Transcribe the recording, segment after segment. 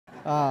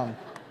Um,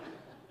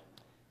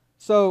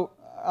 so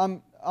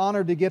I'm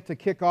honored to get to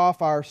kick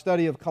off our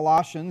study of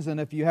Colossians, and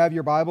if you have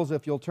your Bibles,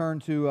 if you'll turn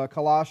to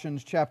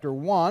Colossians chapter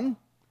 1.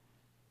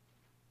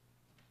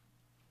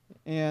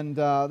 And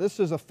this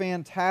is a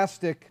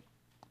fantastic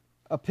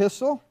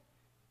epistle,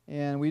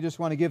 and we just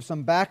want to give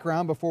some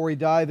background before we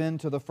dive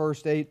into the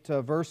first 8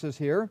 verses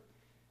here.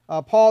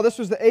 This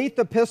was the 8th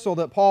epistle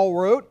that Paul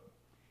wrote,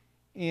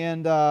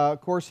 and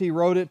of course he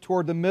wrote it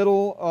toward the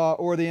middle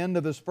or the end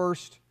of his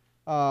first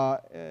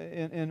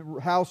in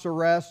house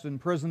arrest,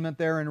 imprisonment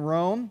there in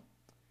Rome,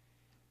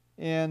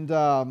 and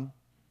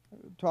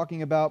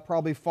talking about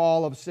probably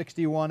fall of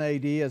 61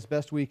 AD as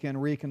best we can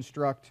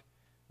reconstruct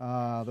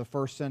the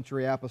first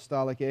century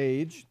apostolic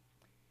age.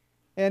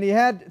 And he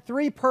had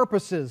three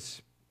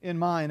purposes in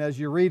mind as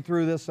you read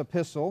through this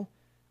epistle.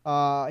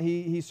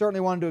 He certainly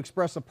wanted to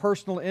express a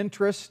personal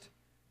interest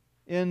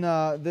in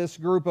this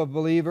group of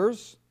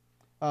believers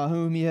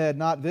whom he had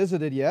not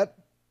visited yet.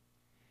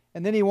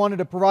 And then he wanted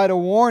to provide a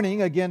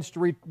warning against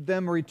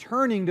them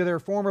returning to their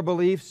former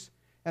beliefs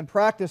and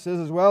practices,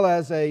 as well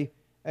as a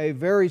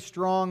very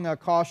strong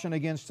caution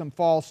against some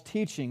false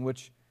teaching,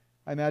 which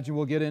I imagine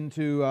we'll get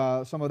into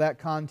some of that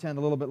content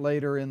a little bit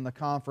later in the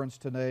conference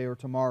today or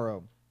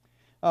tomorrow.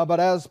 But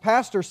as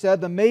Pastor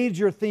said, the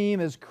major theme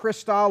is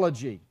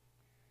Christology.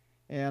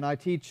 And I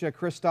teach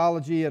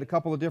Christology at a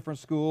couple of different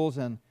schools,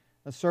 and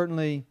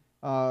certainly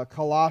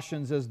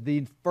Colossians is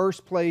the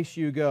first place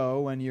you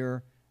go when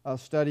you're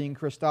studying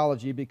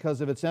Christology because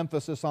of its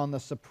emphasis on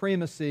the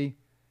supremacy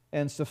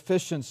and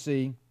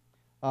sufficiency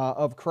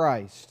of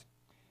Christ.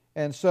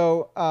 And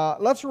so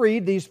let's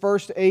read these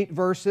first 8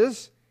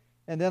 verses,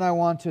 and then I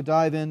want to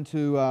dive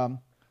into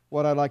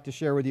what I'd like to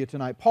share with you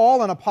tonight.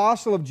 Paul, an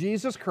apostle of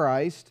Jesus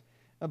Christ,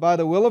 by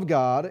the will of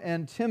God,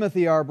 and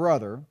Timothy, our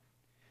brother,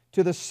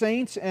 to the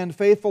saints and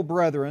faithful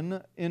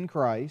brethren in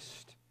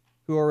Christ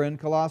who are in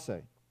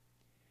Colossae.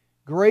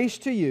 Grace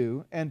to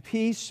you and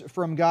peace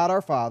from God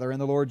our Father and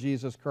the Lord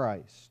Jesus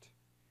Christ.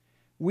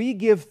 We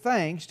give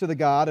thanks to the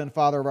God and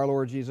Father of our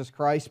Lord Jesus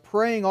Christ,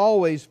 praying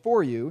always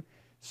for you,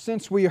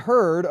 since we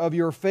heard of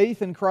your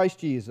faith in Christ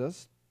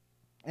Jesus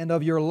and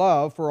of your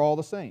love for all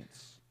the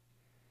saints,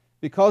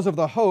 because of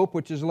the hope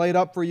which is laid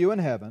up for you in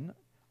heaven,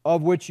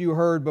 of which you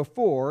heard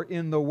before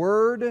in the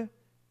word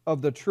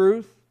of the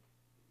truth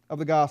of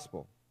the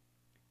gospel,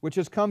 which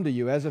has come to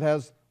you, as it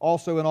has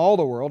also in all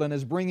the world, and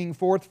is bringing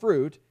forth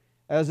fruit,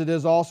 as it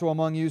is also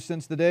among you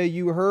since the day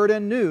you heard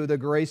and knew the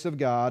grace of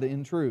God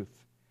in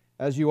truth,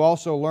 as you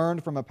also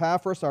learned from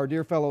Epaphras, our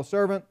dear fellow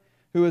servant,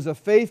 who is a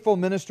faithful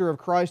minister of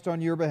Christ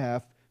on your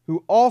behalf,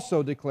 who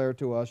also declared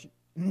to us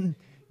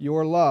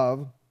your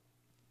love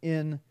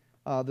in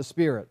the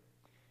Spirit.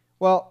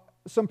 Well,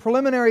 some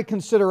preliminary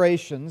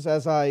considerations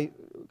as I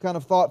kind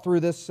of thought through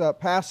this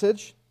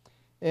passage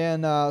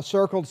and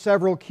circled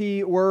several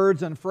key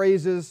words and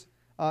phrases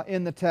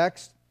in the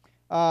text.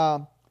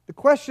 The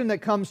question that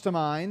comes to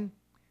mind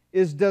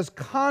is, does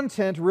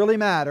content really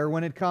matter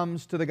when it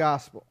comes to the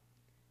gospel?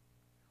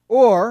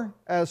 Or,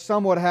 as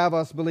some would have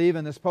us believe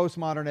in this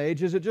postmodern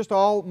age, is it just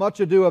all much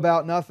ado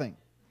about nothing?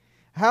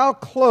 How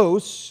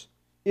close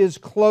is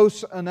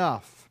close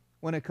enough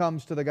when it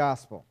comes to the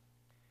gospel?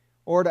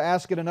 Or to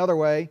ask it another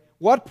way,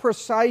 what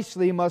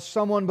precisely must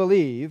someone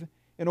believe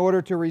in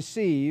order to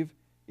receive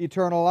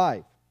eternal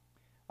life?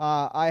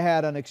 I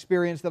had an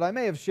experience that I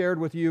may have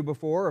shared with you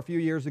before a few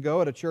years ago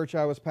at a church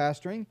I was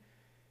pastoring,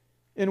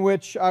 in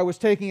which I was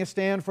taking a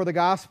stand for the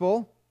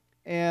gospel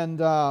and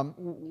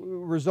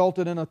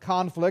resulted in a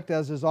conflict,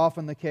 as is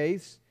often the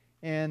case.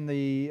 And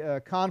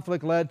the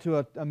conflict led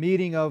to a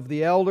meeting of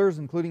the elders,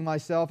 including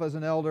myself as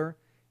an elder,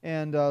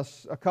 and a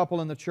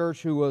couple in the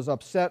church who was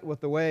upset with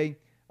the way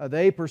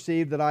they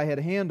perceived that I had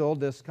handled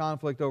this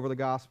conflict over the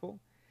gospel.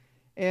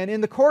 And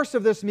in the course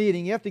of this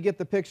meeting, you have to get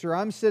the picture,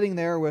 I'm sitting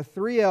there with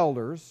 3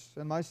 elders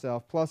and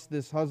myself, plus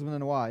this husband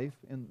and wife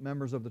and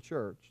members of the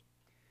church.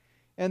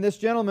 And this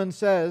gentleman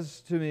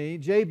says to me,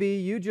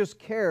 "JB, you just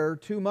care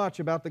too much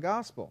about the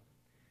gospel.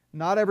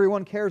 Not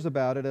everyone cares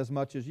about it as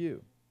much as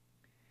you."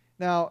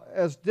 Now,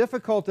 as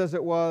difficult as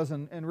it was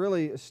and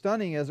really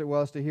stunning as it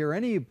was to hear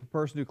any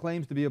person who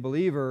claims to be a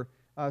believer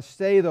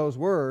say those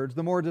words,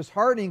 the more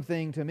disheartening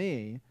thing to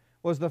me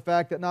was the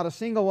fact that not a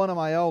single one of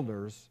my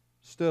elders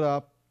stood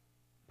up,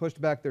 pushed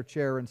back their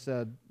chair and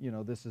said,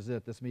 this is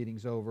it, this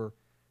meeting's over.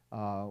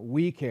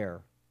 We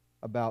care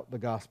about the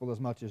gospel as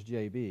much as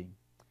JB.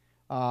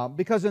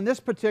 Because in this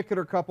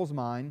particular couple's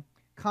mind,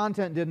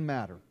 content didn't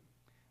matter.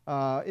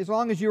 As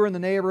long as you were in the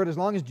neighborhood, as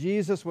long as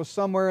Jesus was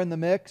somewhere in the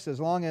mix, as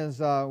long as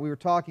we were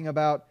talking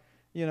about,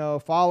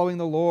 following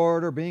the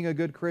Lord or being a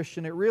good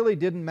Christian, it really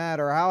didn't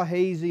matter how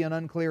hazy and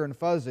unclear and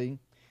fuzzy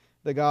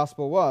the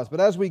gospel was. But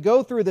as we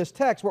go through this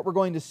text, what we're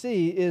going to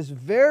see is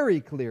very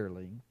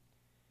clearly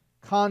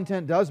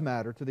content does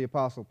matter to the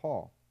Apostle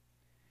Paul.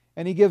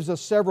 And he gives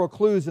us several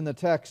clues in the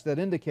text that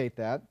indicate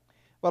that.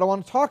 But I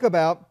want to talk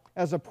about,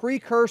 as a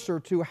precursor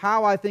to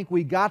how I think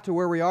we got to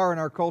where we are in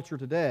our culture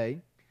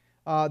today,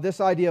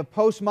 this idea of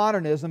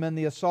postmodernism and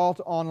the assault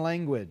on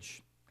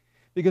language.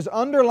 Because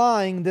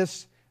underlying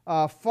this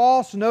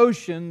false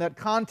notion that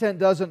content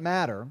doesn't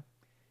matter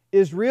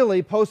is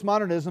really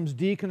postmodernism's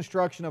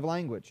deconstruction of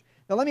language.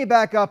 Now let me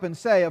back up and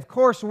say, of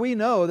course we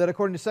know that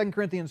according to 2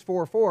 Corinthians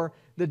 4:4,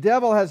 the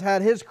devil has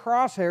had his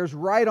crosshairs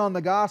right on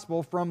the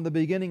gospel from the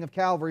beginning of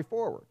Calvary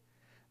forward.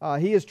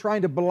 He is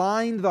trying to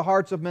blind the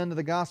hearts of men to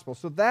the gospel,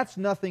 so that's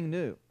nothing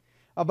new.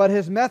 But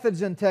his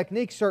methods and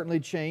techniques certainly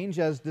change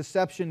as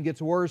deception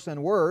gets worse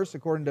and worse,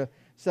 according to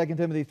 2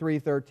 Timothy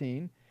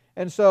 3:13.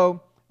 And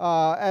so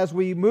as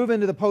we move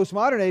into the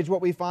postmodern age,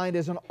 what we find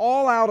is an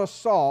all-out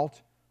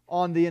assault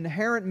on the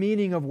inherent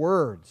meaning of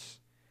words.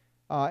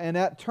 And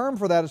that term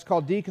for that is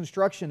called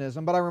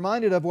deconstructionism. But I'm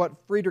reminded of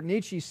what Friedrich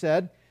Nietzsche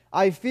said,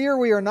 "I fear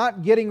we are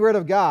not getting rid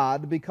of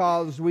God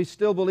because we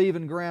still believe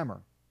in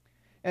grammar."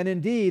 And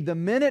indeed, the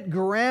minute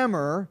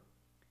grammar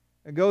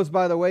goes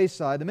by the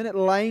wayside, the minute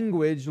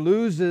language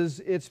loses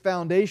its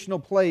foundational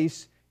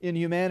place in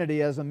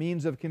humanity as a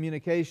means of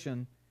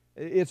communication,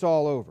 it's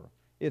all over.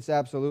 It's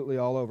absolutely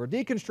all over.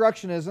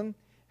 Deconstructionism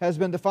has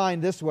been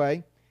defined this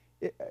way.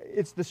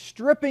 It's the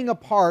stripping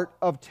apart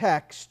of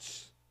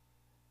texts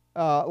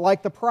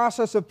like the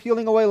process of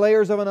peeling away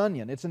layers of an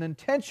onion. It's an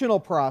intentional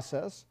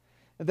process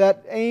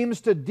that aims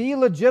to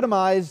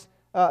delegitimize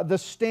the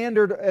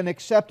standard and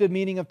accepted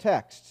meaning of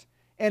texts.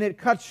 And it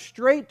cuts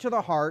straight to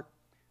the heart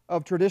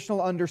of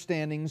traditional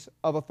understandings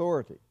of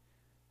authority.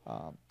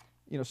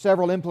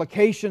 Several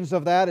implications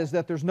of that is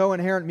that there's no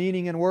inherent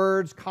meaning in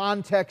words,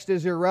 context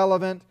is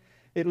irrelevant.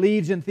 It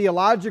leads in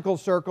theological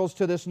circles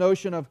to this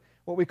notion of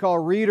what we call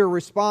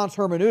reader-response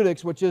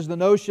hermeneutics, which is the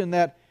notion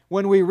that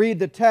when we read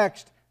the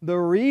text, the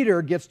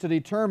reader gets to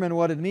determine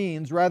what it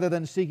means rather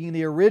than seeking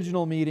the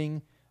original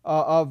meaning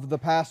of the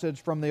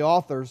passage from the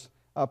author's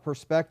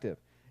perspective.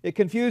 It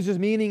confuses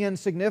meaning and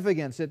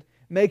significance. It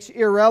makes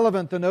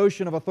irrelevant the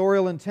notion of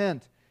authorial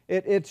intent.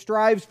 It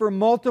strives for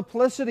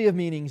multiplicity of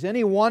meanings.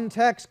 Any one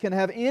text can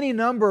have any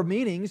number of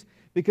meanings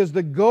because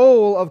the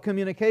goal of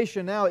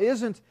communication now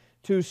isn't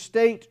to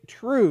state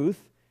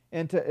truth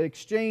and to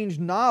exchange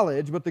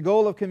knowledge, but the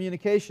goal of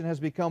communication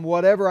has become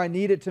whatever I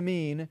need it to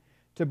mean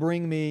to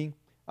bring me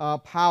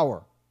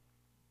power.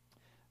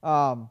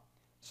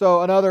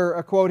 So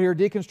another quote here,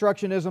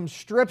 deconstructionism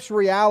strips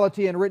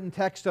reality and written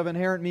text of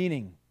inherent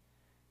meaning.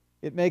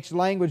 It makes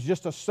language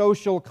just a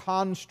social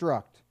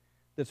construct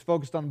that's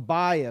focused on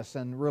bias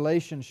and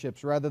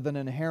relationships rather than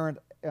inherent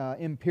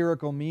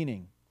empirical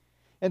meaning.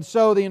 And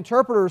so the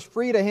interpreter is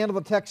free to handle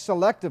the text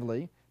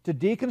selectively, to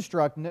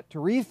deconstruct it, to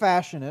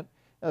refashion it,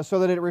 so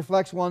that it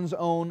reflects one's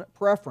own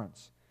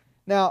preference.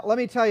 Now, let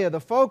me tell you, the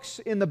folks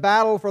in the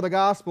battle for the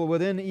gospel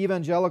within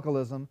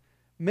evangelicalism,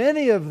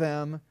 many of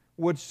them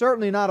would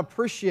certainly not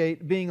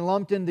appreciate being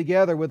lumped in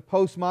together with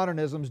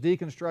postmodernism's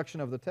deconstruction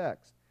of the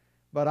text.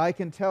 But I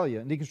can tell you,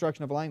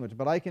 deconstruction of language,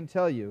 but I can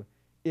tell you,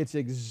 it's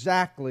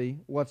exactly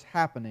what's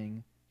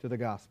happening to the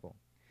gospel.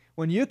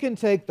 When you can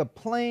take the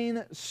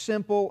plain,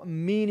 simple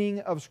meaning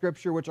of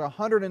Scripture, which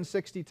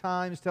 160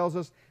 times tells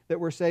us that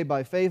we're saved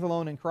by faith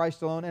alone in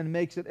Christ alone, and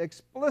makes it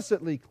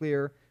explicitly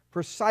clear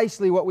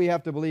precisely what we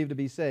have to believe to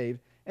be saved,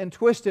 and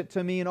twist it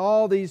to mean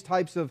all these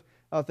types of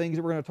things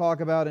that we're going to talk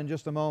about in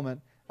just a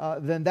moment,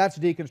 then that's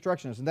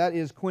deconstructionism. That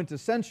is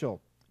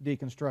quintessential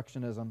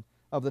deconstructionism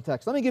of the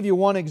text. Let me give you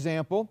one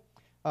example.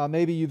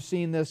 Maybe you've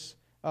seen this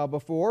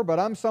before, but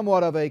I'm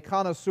somewhat of a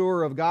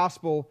connoisseur of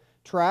gospel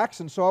tracts,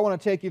 and so I want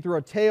to take you through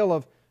a tale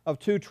of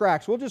two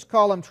tracts. We'll just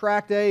call them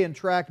Tract A and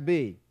Tract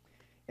B.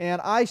 And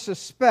I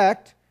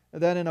suspect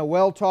that in a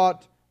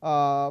well-taught,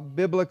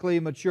 biblically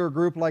mature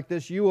group like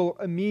this, you will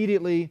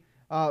immediately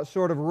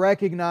sort of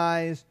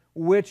recognize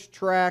which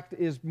tract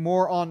is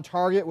more on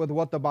target with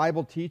what the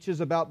Bible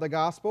teaches about the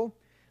gospel.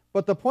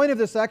 But the point of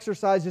this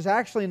exercise is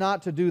actually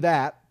not to do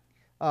that.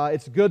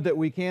 It's good that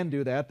we can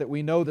do that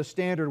we know the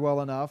standard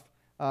well enough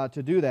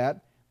to do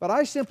that. But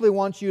I simply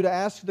want you to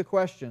ask the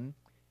question,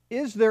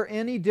 is there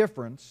any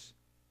difference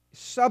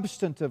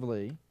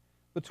substantively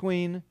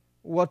between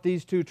what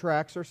these two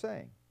tracts are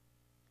saying?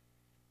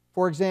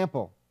 For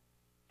example,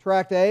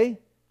 Tract A,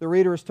 the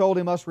reader is told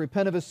he must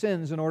repent of his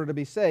sins in order to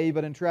be saved,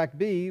 but in Tract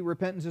B,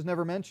 repentance is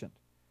never mentioned.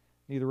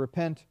 Neither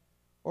repent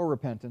or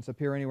repentance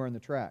appear anywhere in the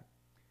tract.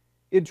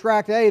 In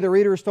Tract A, the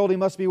reader is told he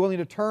must be willing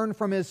to turn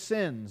from his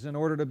sins in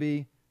order to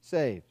be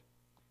saved.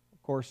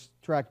 Of course,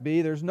 Tract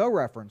B, there's no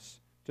reference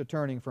to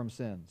turning from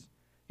sins.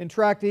 In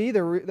Tract E,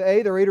 the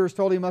reader is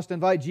told he must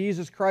invite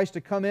Jesus Christ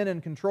to come in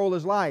and control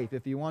his life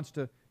if he wants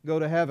to go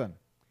to heaven.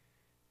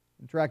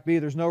 In Tract B,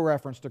 there's no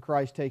reference to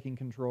Christ taking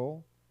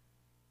control.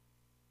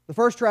 The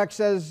first tract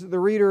says the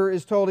reader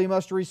is told he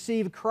must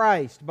receive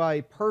Christ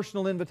by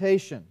personal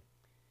invitation.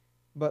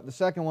 But the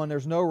second one,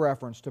 there's no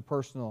reference to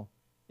personal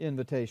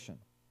invitation.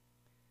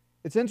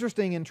 It's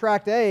interesting, in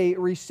Tract A,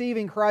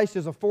 receiving Christ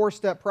is a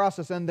 4-step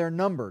process, and they're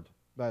numbered,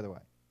 by the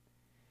way.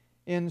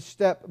 In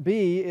Step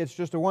B, it's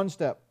just a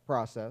 1-step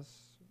process,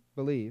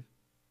 believe.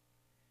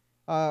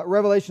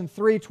 Revelation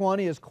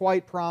 3:20 is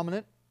quite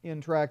prominent in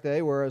Tract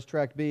A, whereas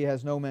Tract B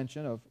has no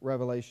mention of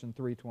Revelation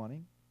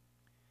 3:20.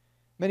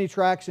 Many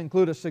tracts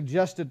include a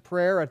suggested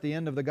prayer at the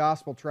end of the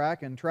gospel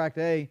tract. In Tract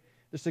A,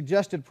 The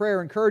suggested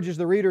prayer encourages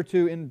the reader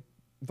to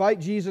invite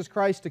Jesus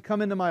Christ to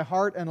come into my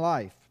heart and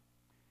life.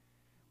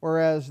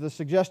 Whereas the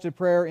suggested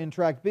prayer in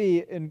Tract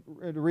B,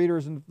 the reader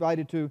is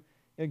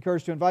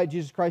encouraged to invite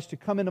Jesus Christ to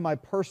come into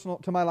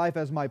my life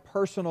as my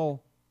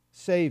personal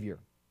Savior.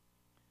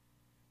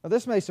 Now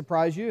this may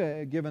surprise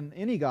you, given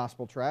any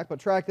gospel tract, but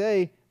Tract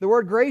A, the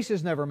word grace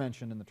is never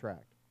mentioned in the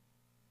tract,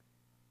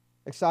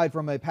 aside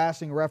from a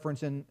passing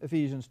reference in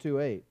Ephesians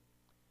 2:8.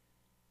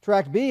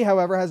 Tract B,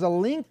 however, has a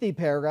lengthy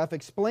paragraph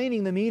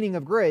explaining the meaning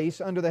of grace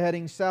under the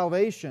heading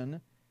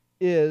Salvation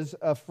is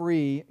a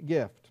free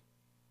gift.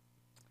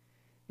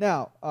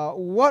 Now,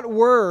 what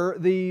were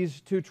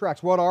these two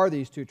tracts? What are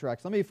these two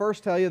tracts? Let me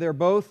first tell you they're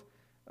both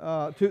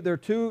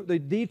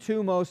the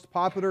two most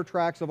popular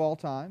tracts of all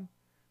time,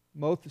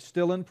 both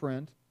still in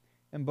print,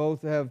 and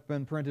both have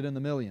been printed in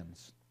the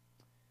millions.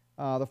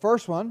 The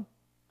first one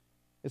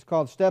is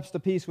called Steps to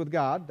Peace with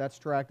God. That's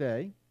Tract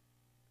A.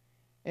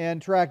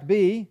 And Tract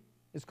B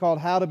is called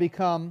How to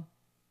Become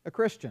a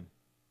Christian.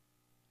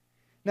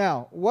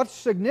 Now, what's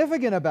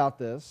significant about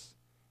this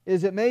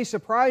is it may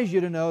surprise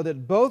you to know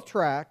that both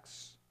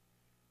tracts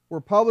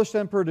were published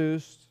and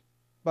produced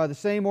by the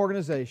same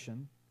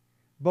organization.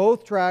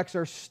 Both tracts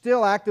are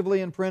still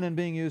actively in print and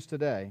being used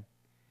today,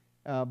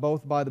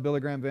 both by the Billy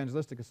Graham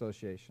Evangelistic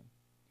Association.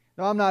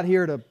 Now, I'm not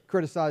here to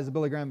criticize the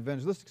Billy Graham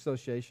Evangelistic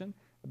Association.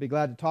 I'd be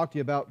glad to talk to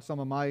you about some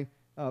of my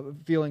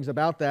feelings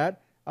about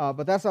that,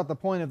 but that's not the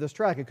point of this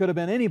tract. It could have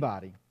been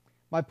anybody.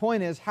 My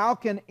point is, how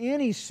can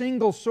any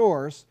single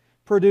source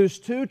produce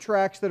two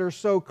tracts that are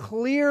so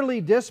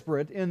clearly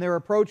disparate in their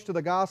approach to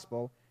the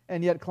gospel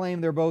and yet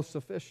claim they're both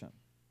sufficient?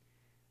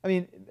 I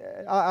mean,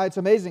 it's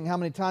amazing how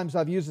many times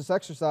I've used this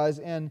exercise,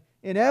 and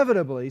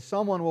inevitably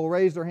someone will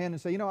raise their hand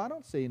and say, I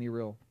don't see any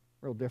real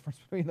difference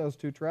between those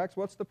two tracts.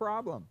 What's the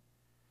problem?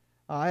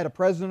 I had a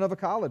president of a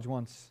college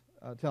once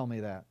tell me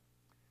that.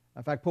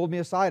 In fact, pulled me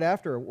aside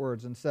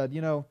afterwards and said,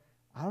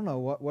 I don't know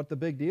what the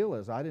big deal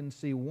is. I didn't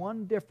see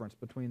one difference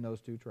between those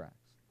two tracts.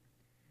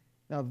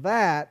 Now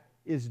that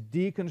is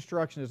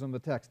deconstructionism of the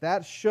text.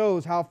 That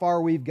shows how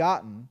far we've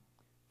gotten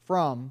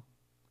from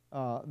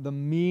the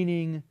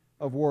meaning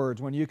of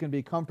words when you can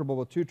be comfortable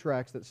with two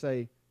tracts that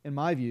say, in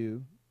my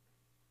view,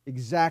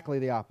 exactly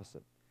the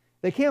opposite.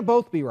 They can't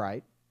both be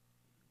right.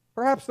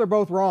 Perhaps they're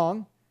both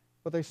wrong,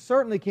 but they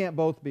certainly can't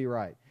both be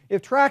right.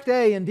 If Tract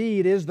A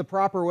indeed is the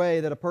proper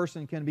way that a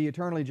person can be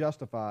eternally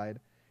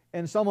justified,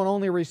 and someone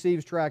only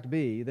receives Tract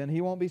B, then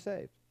he won't be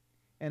saved.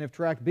 And if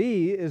Tract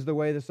B is the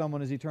way that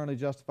someone is eternally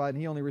justified and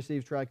he only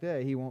receives Tract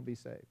A, he won't be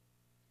saved.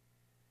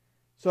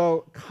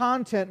 So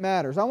content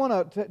matters. I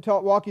want to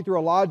walk you through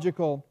a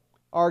logical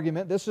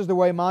argument. This is the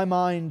way my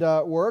mind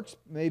works.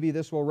 Maybe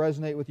this will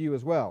resonate with you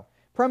as well.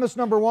 Premise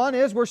number one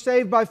is we're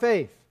saved by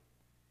faith.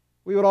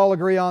 We would all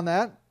agree on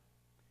that.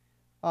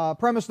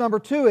 Premise number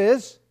two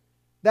is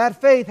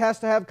that faith has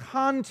to have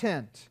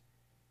content.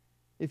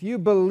 If you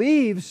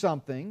believe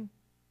something,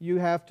 you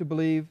have to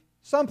believe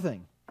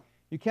something.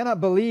 You cannot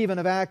believe in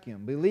a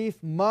vacuum.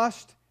 Belief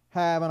must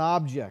have an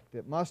object.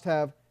 It must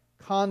have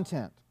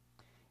content.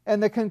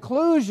 And the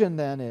conclusion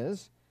then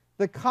is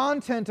the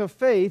content of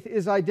faith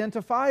is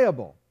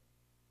identifiable.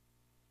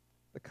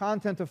 The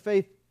content of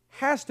faith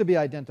has to be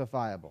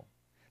identifiable.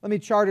 Let me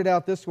chart it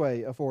out this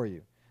way for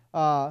you.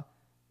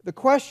 The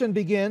question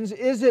begins,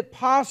 is it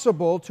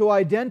possible to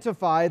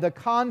identify the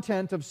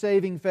content of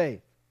saving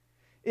faith?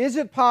 Is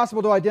it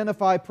possible to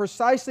identify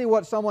precisely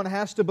what someone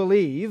has to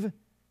believe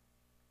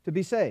to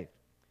be saved?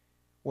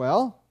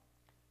 Well,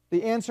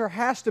 the answer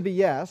has to be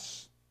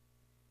yes.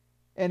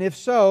 And if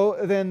so,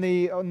 then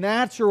the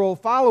natural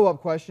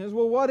follow-up question is,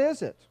 well, what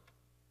is it?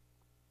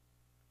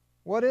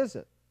 What is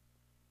it?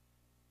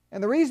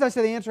 And the reason I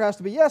say the answer has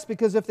to be yes,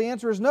 because if the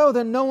answer is no,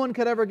 then no one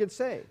could ever get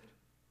saved.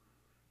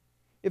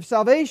 If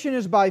salvation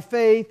is by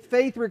faith,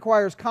 faith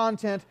requires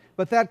content,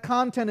 but that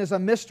content is a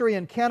mystery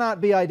and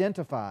cannot be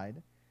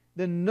identified,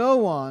 then no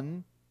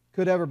one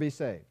could ever be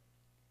saved.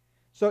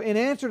 So in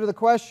answer to the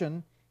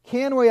question,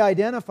 can we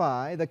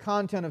identify the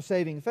content of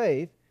saving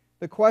faith,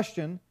 the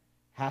question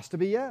has to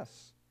be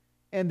yes.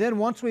 And then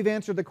once we've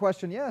answered the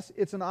question yes,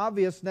 it's an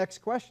obvious next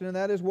question, and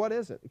that is, what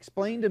is it?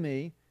 Explain to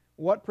me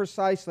what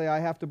precisely I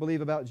have to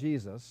believe about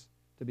Jesus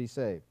to be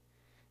saved.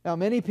 Now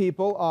many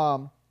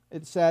people,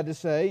 it's sad to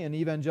say, in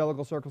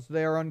evangelical circles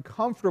today are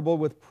uncomfortable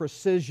with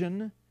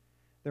precision.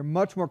 They're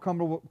much more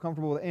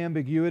comfortable with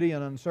ambiguity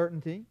and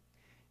uncertainty.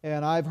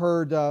 And I've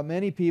heard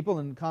many people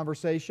in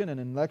conversation and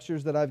in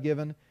lectures that I've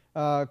given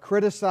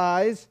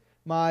criticize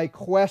my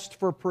quest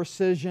for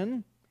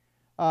precision.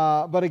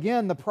 But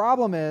again, the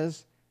problem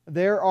is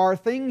there are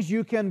things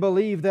you can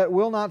believe that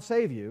will not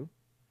save you,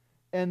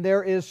 and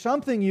there is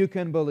something you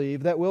can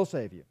believe that will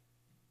save you.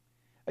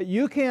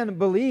 You can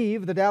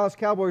believe the Dallas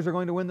Cowboys are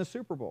going to win the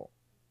Super Bowl.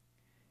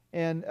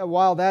 And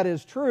while that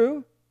is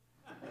true,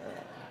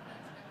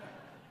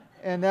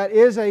 and that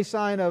is a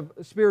sign of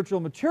spiritual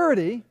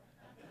maturity,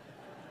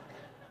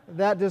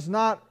 that does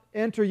not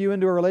enter you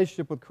into a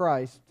relationship with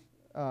Christ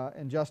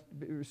and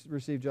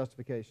receive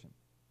justification.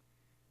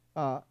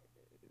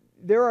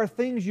 There are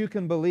things you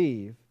can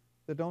believe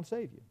that don't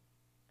save you.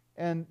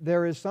 And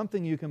there is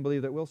something you can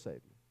believe that will save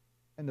you.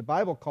 And the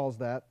Bible calls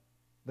that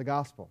the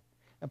gospel.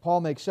 And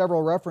Paul makes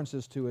several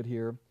references to it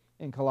here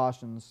in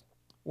Colossians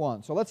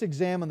 1. So let's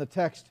examine the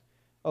text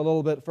a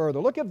little bit further.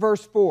 Look at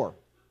verse 4.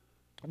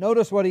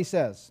 Notice what he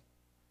says.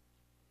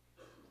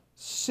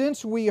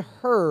 Since we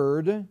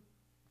heard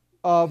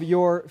of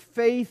your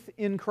faith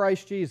in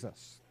Christ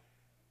Jesus.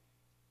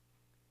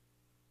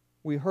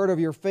 We heard of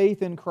your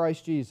faith in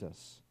Christ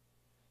Jesus.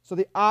 So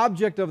the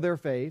object of their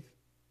faith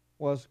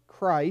was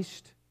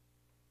Christ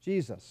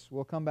Jesus.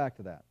 We'll come back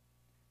to that.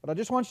 But I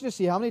just want you to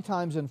see how many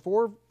times in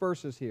 4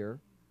 verses here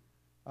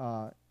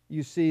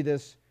you see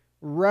this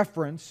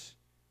reference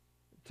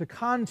to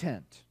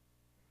content.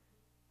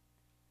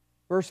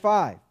 Verse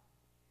 5.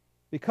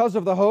 Because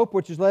of the hope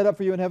which is laid up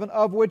for you in heaven,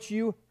 of which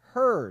you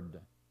heard.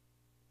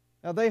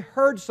 Now they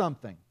heard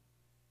something.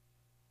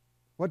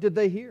 What did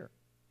they hear?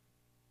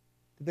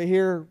 Did they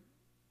hear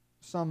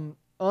some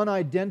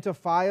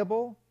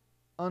unidentifiable,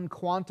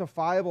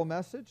 unquantifiable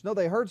message? No,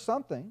 they heard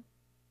something.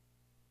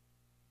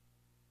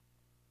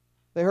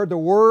 They heard the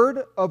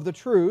word of the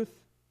truth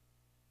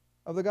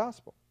of the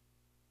gospel.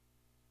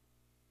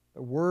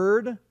 The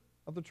word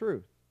of the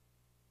truth.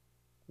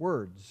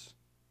 Words.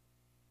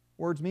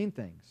 Words mean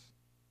things.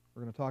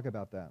 We're going to talk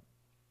about that.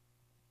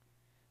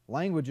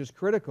 Language is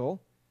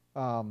critical.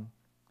 I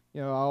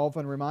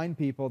often remind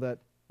people that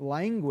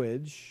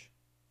language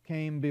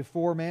came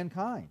before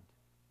mankind.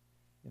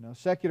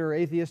 Secular,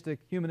 atheistic,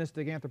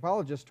 humanistic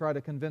anthropologists try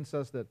to convince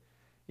us that,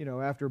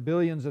 after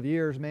billions of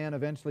years, man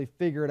eventually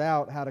figured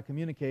out how to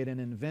communicate and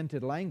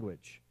invented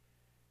language.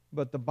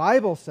 But the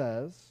Bible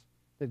says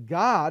that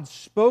God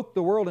spoke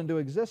the world into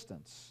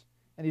existence,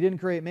 and He didn't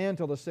create man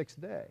until the 6th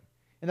day.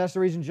 And that's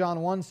the reason John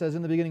 1 says,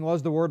 in the beginning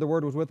was the Word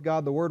was with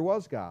God, the Word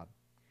was God.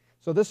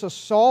 So this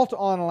assault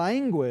on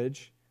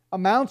language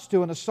amounts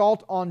to an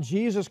assault on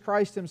Jesus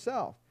Christ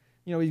Himself.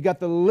 You've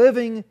got the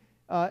living,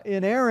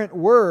 inerrant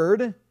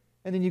Word,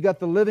 and then you've got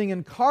the living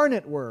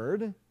incarnate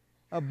Word,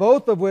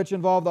 both of which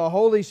involve the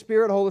Holy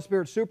Spirit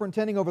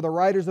superintending over the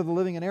writers of the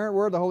living inerrant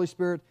Word, the Holy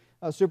Spirit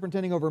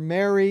superintending over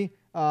Mary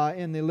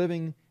in the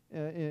living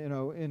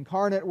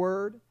incarnate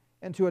Word.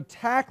 And to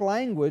attack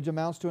language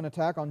amounts to an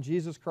attack on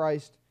Jesus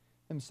Christ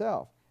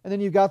Himself. And then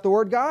you've got the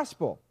word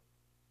gospel.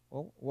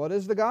 Well, what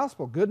is the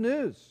gospel? Good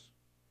news.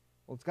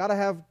 Well, it's got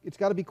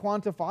to be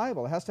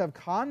quantifiable. It has to have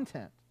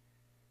content.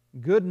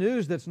 Good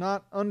news that's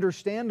not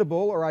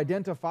understandable or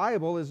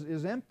identifiable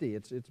is empty.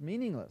 It's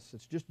meaningless.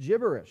 It's just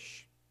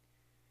gibberish.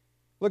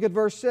 Look at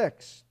verse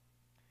 6.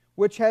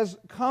 Which has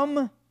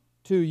come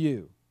to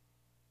you.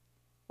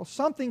 Well,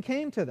 something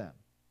came to them.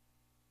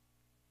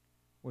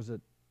 Was it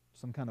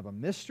some kind of a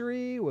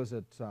mystery? Was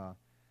it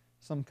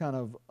some kind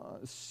of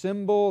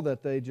symbol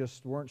that they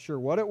just weren't sure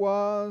what it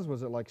was?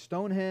 Was it like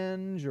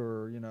Stonehenge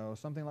or,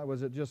 something like,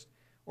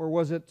 or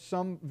was it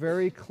some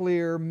very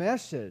clear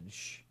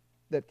message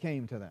that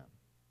came to them?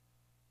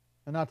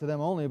 And not to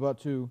them only,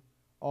 but to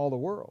all the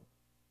world.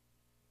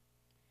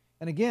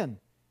 And again,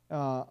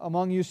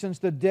 among you since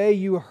the day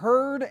you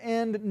heard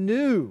and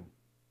knew.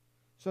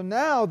 So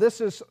now this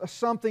is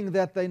something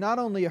that they not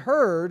only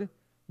heard,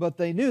 but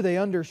they knew, they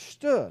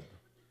understood.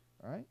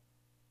 Right?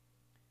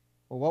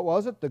 Well, what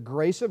was it? The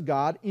grace of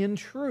God in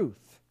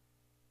truth.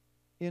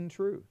 In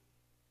truth.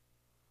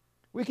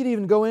 We could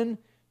even go into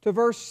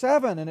verse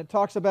 7, and it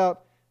talks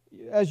about,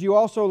 as you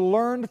also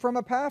learned from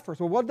Epaphras.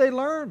 Well, what did they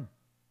learn?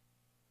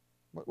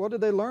 What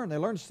did they learn? They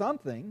learned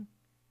something.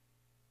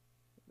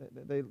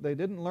 They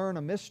didn't learn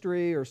a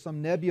mystery or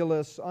some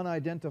nebulous,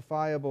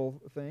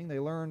 unidentifiable thing. They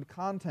learned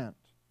content.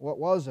 What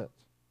was it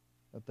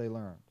that they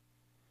learned?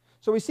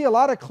 So we see a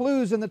lot of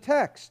clues in the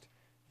text.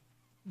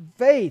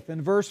 Faith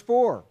in verse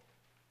 4.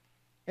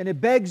 And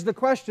it begs the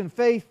question,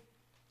 faith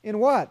in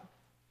what?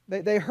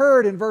 They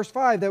heard in verse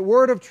 5 that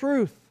word of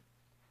truth,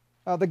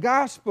 the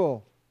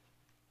gospel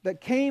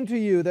that came to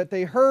you, that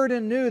they heard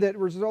and knew, that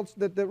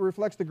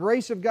reflects the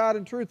grace of God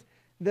and truth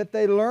that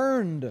they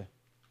learned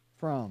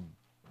from.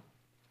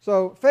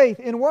 So faith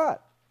in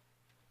what?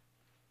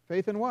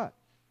 Faith in what?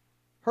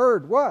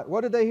 Heard what?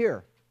 What did they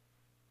hear?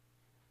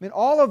 I mean,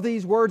 all of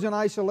these words in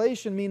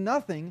isolation mean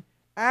nothing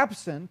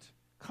absent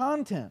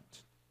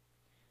content.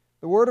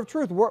 The word of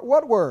truth.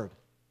 What word?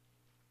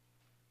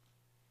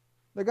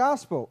 The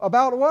gospel.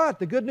 About what?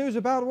 The good news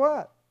about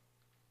what?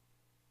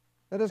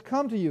 That has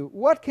come to you.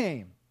 What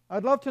came?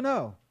 I'd love to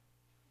know.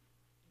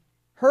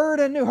 Heard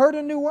and knew. Heard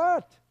and knew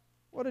what?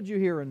 What did you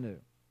hear and knew?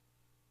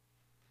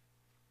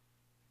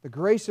 The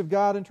grace of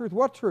God and truth.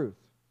 What truth?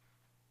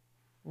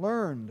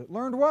 Learned.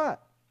 Learned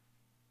what?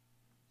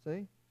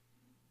 See?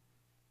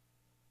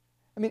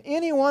 I mean,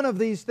 any one of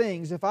these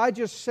things, if I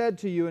just said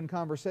to you in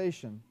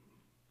conversation,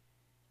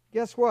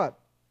 guess what?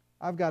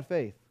 I've got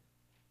faith.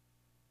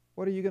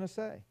 What are you going to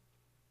say?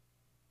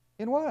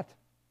 In what?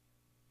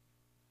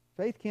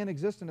 Faith can't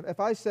exist in it. If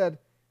I said,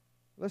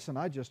 listen,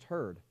 I just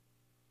heard,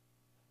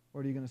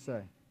 what are you going to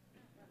say?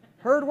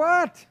 Heard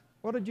what?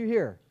 What did you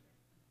hear?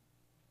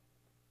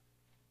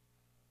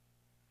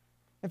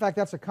 In fact,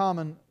 that's a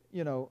common,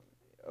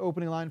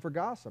 opening line for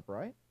gossip,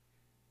 right?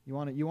 You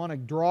want to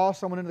draw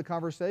someone into the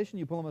conversation,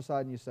 you pull them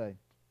aside and you say,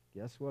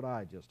 guess what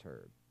I just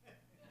heard?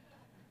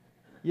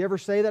 You ever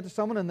say that to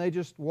someone and they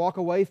just walk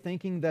away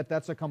thinking that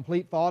that's a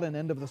complete thought and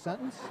end of the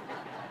sentence?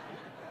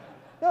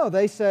 No,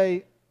 they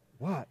say,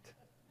 what?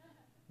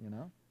 You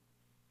know?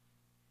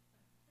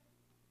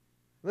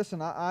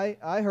 Listen,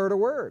 I heard a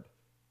word.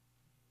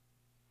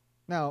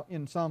 Now,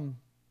 in some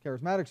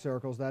charismatic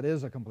circles, that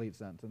is a complete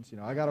sentence.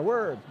 I got a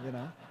word,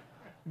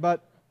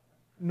 But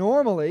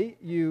normally,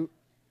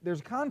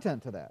 there's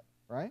content to that,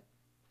 right?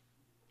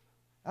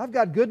 I've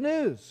got good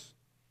news.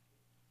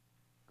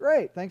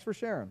 Great, thanks for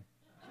sharing.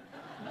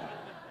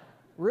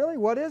 Really?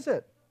 What is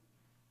it?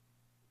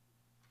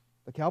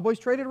 The Cowboys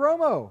traded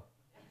Romo.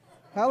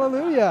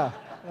 Hallelujah.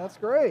 That's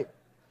great.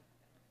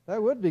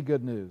 That would be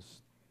good news.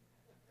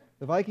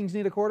 The Vikings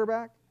need a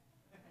quarterback?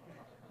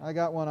 I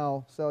got one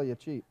I'll sell you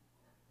cheap.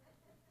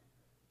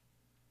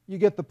 You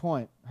get the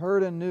point.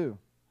 Heard and knew.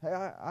 Hey,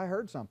 I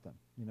heard something.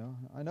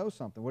 I know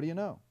something. What do you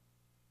know?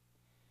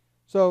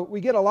 So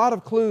we get a lot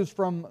of clues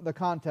from the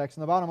context,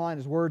 and the bottom line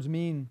is words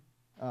mean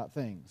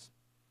things.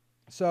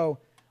 So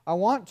I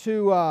want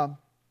to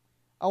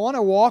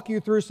walk you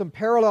through some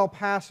parallel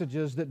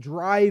passages that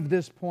drive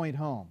this point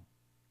home.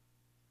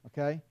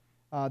 Okay?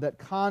 That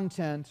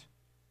content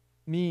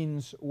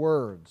means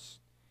words.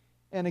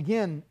 And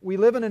again, we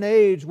live in an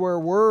age where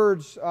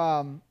words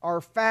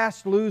are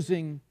fast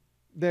losing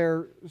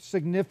their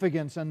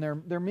significance and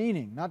their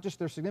meaning. Not just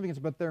their significance,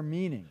 but their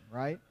meaning,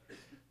 right?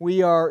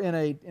 We are in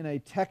a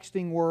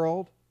texting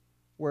world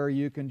where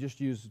you can just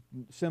use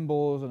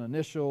symbols and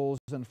initials,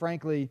 and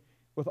frankly,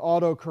 with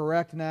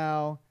autocorrect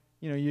now,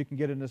 you can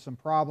get into some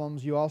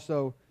problems. You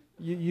also,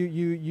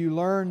 you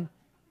learn,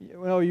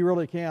 well, you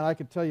really can. I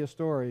could tell you a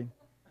story.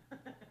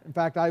 In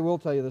fact, I will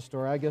tell you the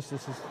story. I guess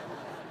this is,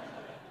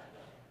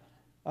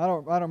 I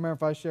don't remember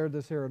if I shared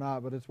this here or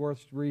not, but it's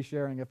worth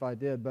resharing if I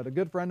did. But a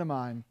good friend of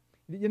mine,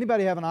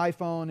 anybody have an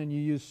iPhone and you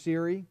use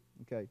Siri?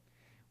 Okay.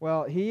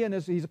 Well,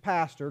 he's a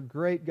pastor,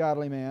 great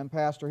godly man,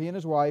 pastor. He and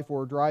his wife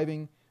were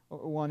driving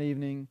one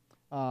evening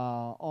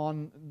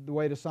on the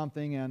way to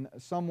something, and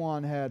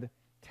someone had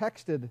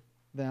texted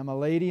them, a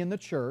lady in the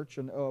church,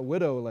 a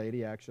widow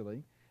lady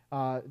actually,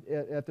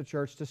 at the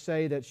church, to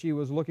say that she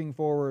was looking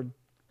forward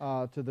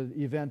to the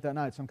event that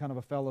night, some kind of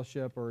a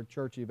fellowship or a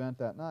church event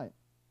that night.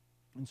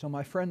 And so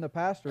my friend, the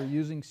pastor,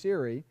 using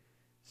Siri,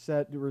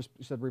 said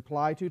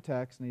reply to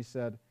text, and he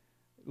said,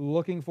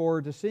 looking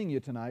forward to seeing you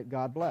tonight,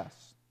 God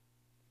bless.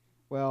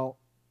 Well,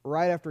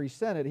 right after he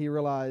sent it, he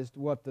realized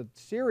what the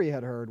Siri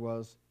had heard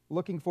was,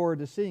 looking forward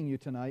to seeing you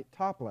tonight,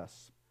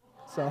 topless.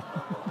 So,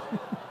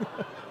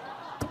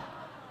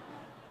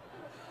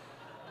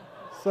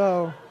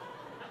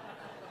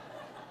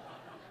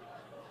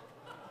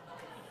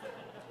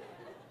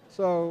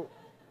 so,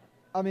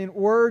 I mean,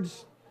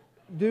 words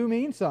do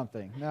mean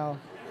something. Now,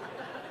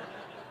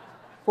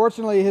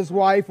 fortunately, his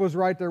wife was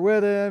right there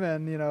with him,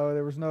 and,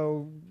 there was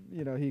no,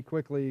 he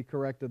quickly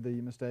corrected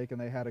the mistake,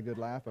 and they had a good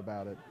laugh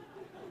about it.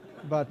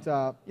 But,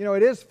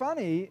 it is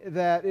funny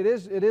that it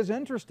is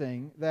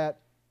interesting that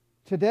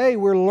today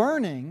we're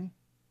learning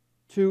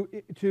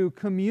to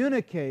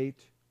communicate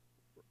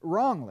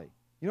wrongly.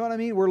 You know what I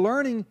mean? We're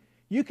learning,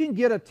 you can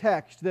get a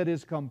text that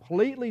is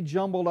completely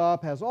jumbled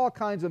up, has all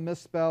kinds of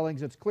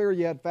misspellings, it's clear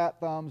you had fat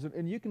thumbs,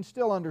 and you can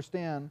still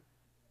understand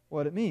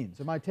what it means.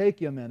 It might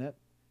take you a minute,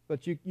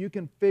 but you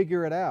can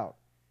figure it out.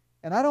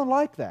 And I don't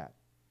like that.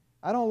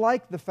 I don't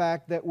like the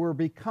fact that we're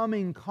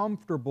becoming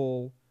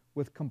comfortable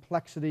with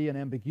complexity and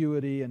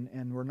ambiguity,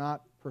 and we're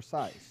not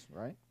precise,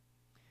 right?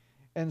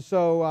 And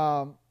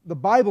so the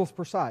Bible's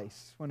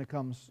precise when it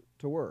comes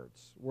to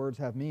words. Words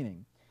have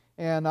meaning.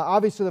 And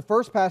obviously the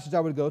first passage I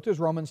would go to is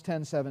Romans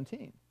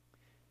 10:17.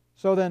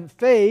 So then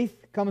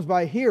faith comes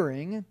by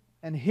hearing,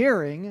 and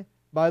hearing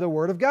by the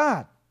Word of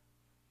God.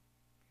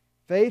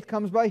 Faith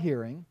comes by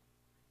hearing,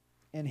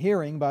 and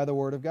hearing by the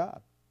Word of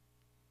God.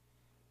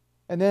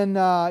 And then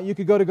you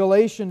could go to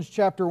Galatians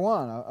chapter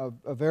 1,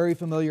 a very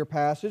familiar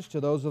passage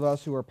to those of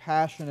us who are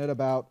passionate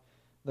about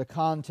the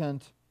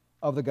content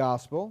of the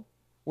gospel,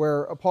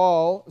 where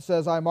Paul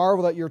says, I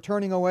marvel that you're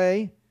turning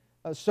away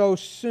so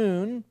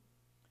soon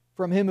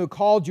from him who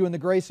called you in the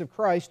grace of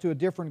Christ to a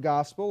different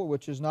gospel,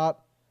 which is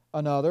not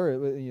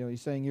another.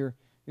 He's saying you're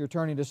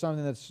turning to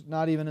something that's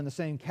not even in the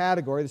same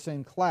category, the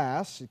same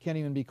class. It can't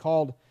even be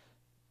called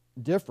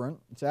different.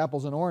 It's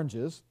apples and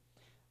oranges.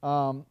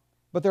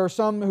 But there are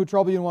some who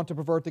trouble you and want to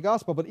pervert the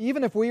gospel. But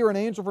even if we or an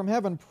angel from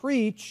heaven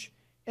preach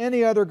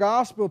any other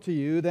gospel to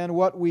you than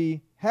what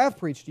we have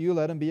preached to you,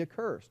 let him be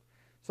accursed.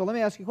 So let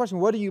me ask you a question.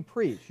 What do you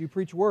preach? You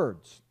preach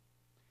words.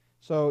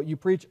 So you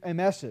preach a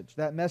message.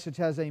 That message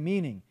has a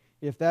meaning.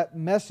 If that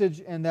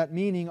message and that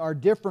meaning are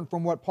different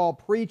from what Paul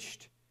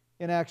preached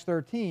in Acts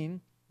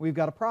 13, we've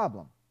got a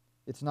problem.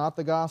 It's not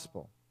the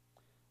gospel.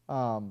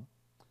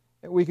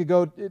 We could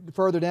go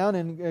further down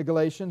in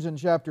Galatians in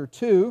chapter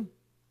 2,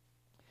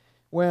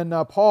 when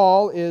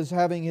Paul is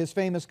having his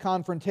famous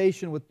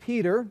confrontation with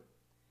Peter,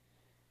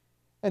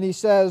 and he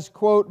says,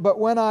 quote, but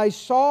when I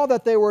saw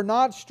that they were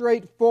not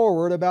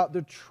straightforward about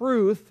the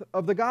truth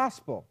of the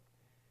gospel.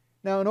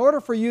 Now, in order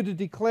for you to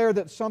declare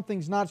that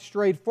something's not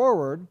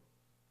straightforward,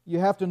 you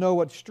have to know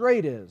what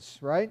straight is,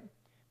 right?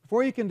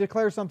 Before you can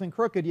declare something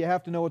crooked, you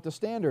have to know what the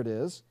standard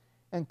is.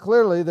 And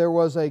clearly there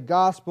was a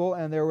gospel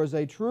and there was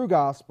a true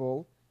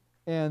gospel,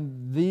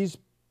 and these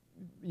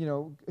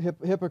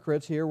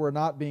hypocrites here were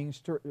not being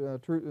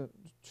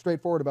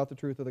straightforward about the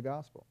truth of the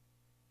gospel.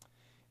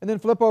 And then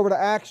flip over to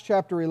Acts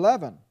chapter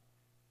 11.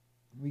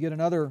 We get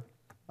another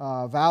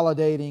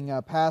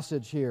validating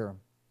passage here.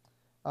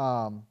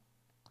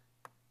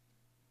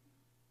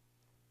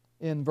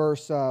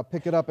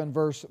 Pick it up in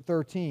verse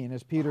 13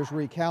 as Peter's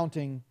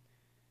recounting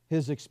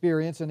his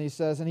experience, and he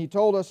says, "And he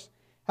told us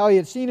how he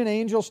had seen an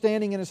angel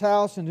standing in his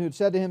house, and who had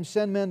said to him,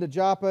 'Send men to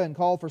Joppa and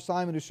call for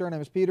Simon, whose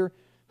surname is Peter,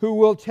 who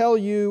will tell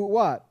you,'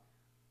 what?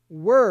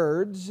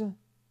 'Words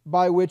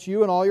by which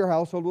you and all your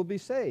household will be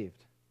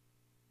saved.'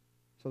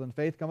 So then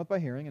faith cometh by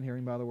hearing, and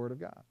hearing by the word of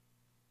God."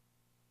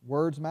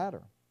 Words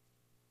matter.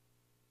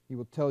 He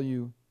will tell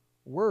you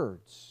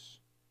words.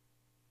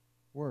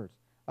 Words.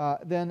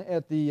 Then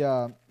at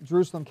the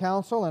Jerusalem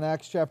Council in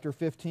Acts chapter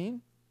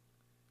 15,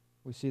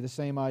 we see the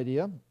same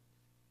idea.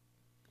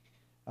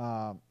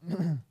 Now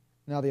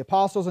the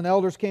apostles and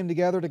elders came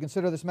together to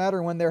consider this matter,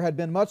 and when there had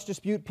been much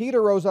dispute,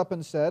 Peter rose up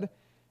and said,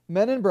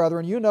 "Men and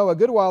brethren, you know a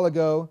good while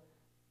ago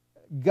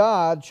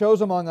God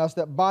chose among us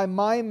that by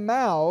my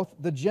mouth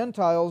the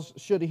Gentiles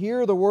should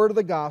hear the word of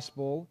the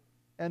gospel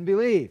and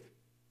believe."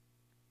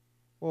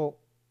 Well,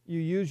 you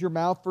use your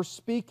mouth for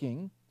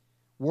speaking.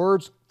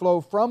 Words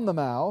flow from the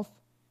mouth,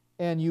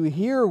 and you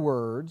hear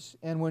words,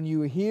 and when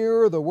you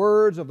hear the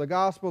words of the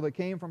gospel that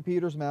came from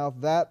Peter's mouth,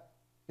 that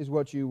is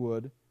what you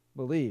would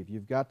believe.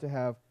 You've got to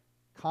have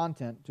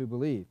content to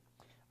believe.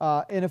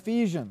 In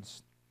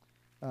Ephesians,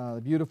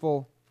 the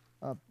beautiful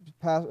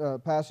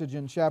passage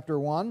in chapter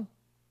 1,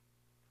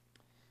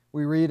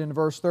 we read in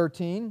verse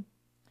 13,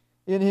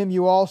 "In him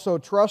you also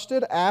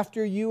trusted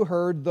after you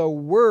heard the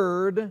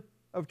word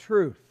of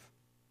truth."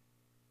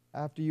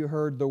 After you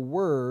heard the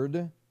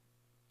word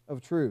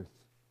of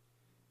truth.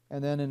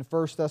 And then in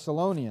 1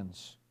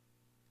 Thessalonians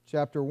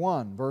chapter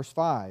 1, verse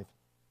 5,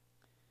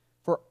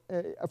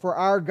 For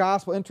our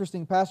gospel,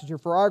 interesting passage here,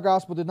 "For our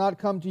gospel did not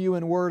come to you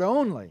in word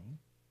only."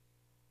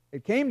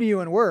 It came to you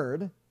in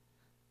word.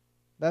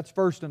 That's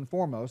first and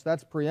foremost.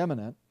 That's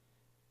preeminent.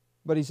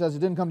 But he says it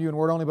didn't come to you in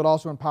word only, but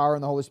also in power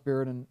and the Holy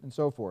Spirit and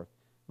so forth.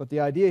 But the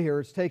idea here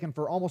is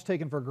almost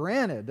taken for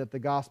granted that the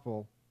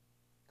gospel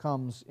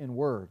comes in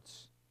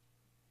words.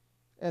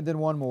 And then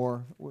one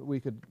more. We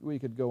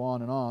could go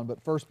on and on.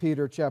 But 1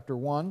 Peter chapter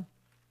 1,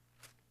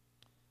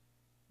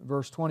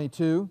 verse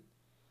 22.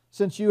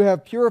 "Since you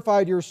have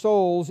purified your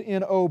souls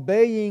in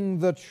obeying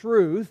the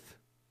truth,"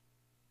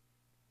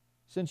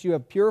 since you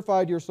have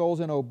purified your souls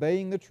in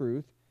obeying the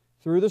truth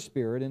through the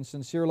Spirit in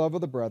sincere love of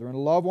the brethren,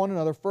 love one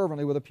another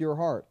fervently with a pure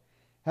heart,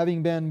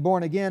 having been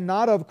born again,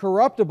 not of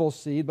corruptible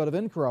seed, but of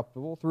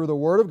incorruptible, through the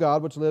word of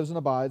God which lives and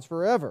abides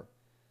forever.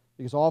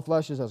 Because all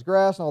flesh is as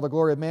grass, and all the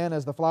glory of man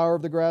as the flower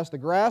of the grass. The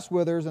grass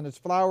withers, and its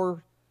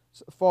flower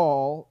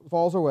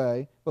falls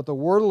away, but the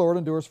word of the Lord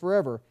endures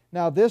forever.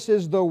 Now this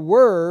is the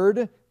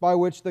word by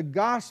which the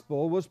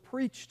gospel was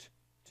preached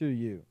to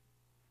you."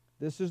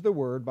 This is the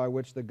word by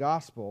which the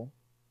gospel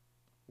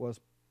was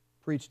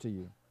preached to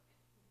you.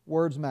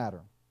 Words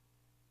matter.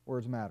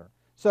 Words matter.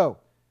 So,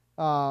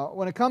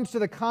 when it comes to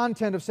the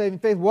content of saving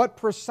faith, what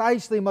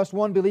precisely must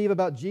one believe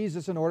about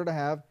Jesus in order to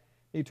have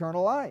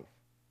eternal life?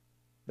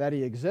 That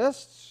He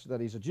exists, that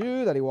He's a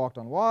Jew, that He walked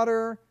on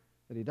water,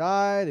 that He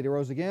died, that He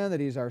rose again, that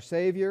He's our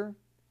Savior.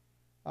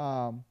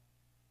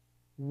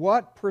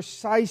 What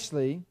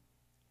precisely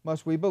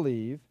must we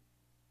believe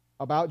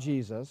about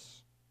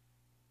Jesus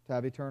to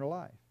have eternal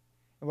life?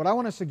 And what I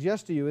want to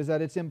suggest to you is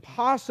that it's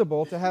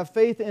impossible to have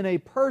faith in a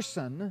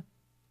person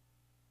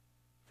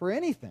for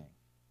anything,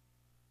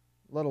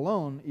 let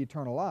alone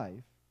eternal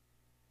life,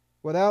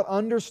 without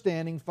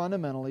understanding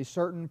fundamentally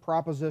certain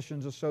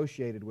propositions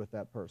associated with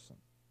that person.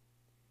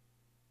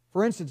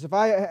 For instance, if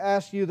I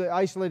ask you the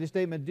isolated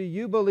statement, "Do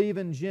you believe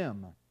in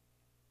Jim?"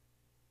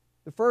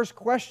 the first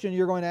question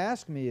you're going to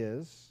ask me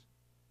is,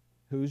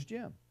 "Who's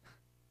Jim?"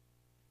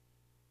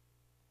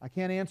 I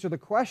can't answer the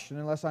question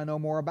unless I know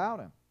more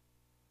about him.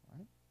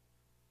 Right?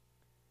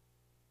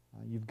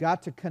 You've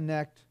got to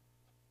connect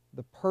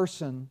the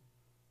person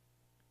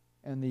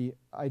and the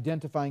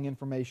identifying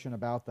information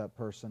about that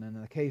person. And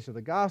in the case of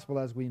the gospel,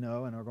 as we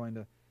know and are going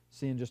to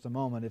see in just a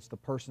moment, it's the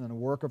person and the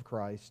work of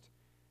Christ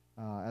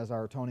as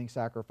our atoning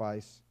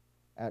sacrifice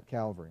at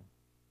Calvary.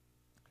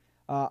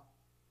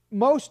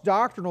 Most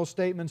doctrinal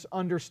statements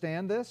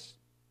understand this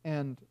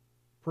and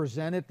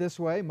present it this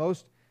way.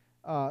 Most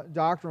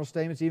doctrinal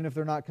statements, even if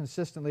they're not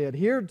consistently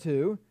adhered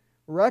to,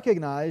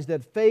 recognize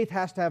that faith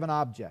has to have an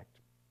object.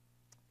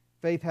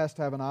 Faith has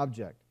to have an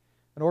object.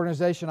 An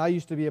organization I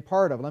used to be a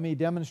part of, let me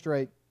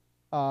demonstrate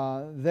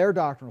their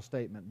doctrinal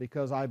statement,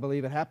 because I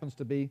believe it happens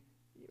to be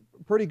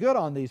pretty good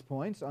on these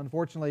points.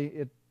 Unfortunately,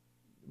 it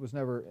was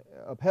never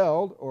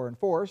upheld or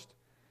enforced.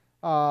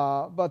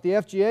 But the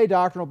FGA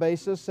doctrinal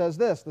basis says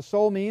this: the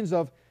sole means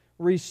of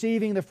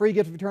receiving the free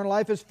gift of eternal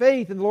life is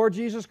faith in the Lord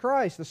Jesus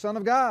Christ, the Son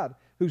of God,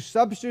 whose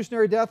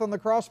substitutionary death on the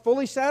cross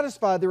fully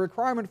satisfied the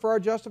requirement for our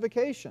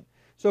justification.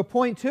 So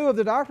point 2 of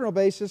the doctrinal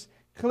basis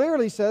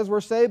clearly says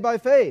we're saved by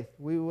faith.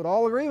 We would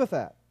all agree with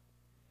that.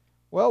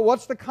 Well,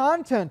 what's the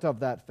content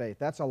of that faith?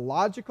 That's a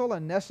logical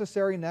and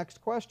necessary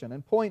next question.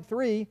 And point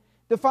 3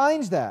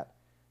 defines that.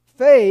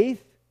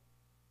 Faith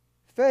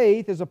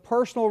is a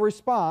personal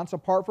response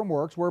apart from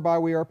works whereby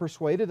we are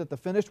persuaded that the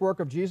finished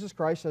work of Jesus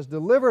Christ has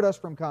delivered us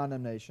from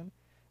condemnation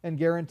and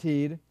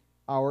guaranteed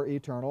our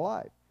eternal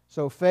life.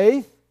 So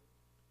faith,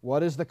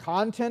 what is the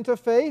content of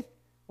faith?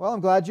 Well, I'm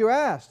glad you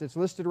asked. It's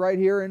listed right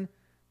here in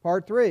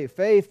part 3.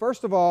 Faith,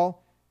 first of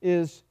all,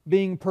 is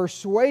being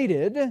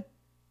persuaded.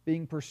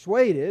 Being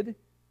persuaded,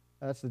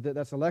 that's the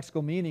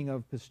lexical meaning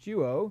of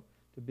pistuo,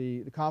 to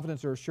be the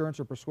confidence or assurance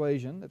or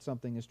persuasion that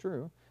something is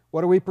true.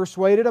 What are we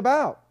persuaded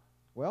about?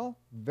 Well,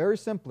 very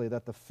simply,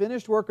 that the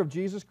finished work of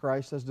Jesus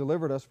Christ has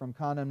delivered us from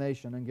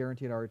condemnation and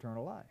guaranteed our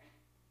eternal life.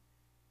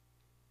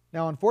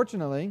 Now,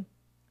 unfortunately,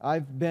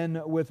 I've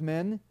been with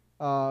men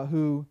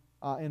who,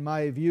 in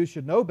my view,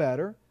 should know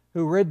better,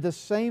 who read the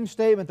same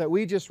statement that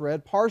we just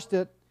read, parsed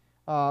it,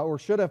 or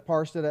should have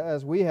parsed it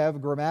as we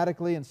have,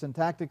 grammatically and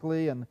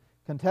syntactically and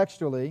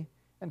contextually,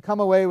 and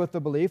come away with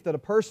the belief that a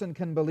person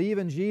can believe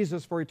in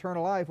Jesus for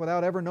eternal life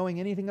without ever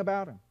knowing anything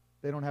about Him.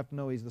 They don't have to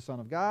know He's the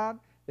Son of God.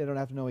 They don't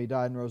have to know He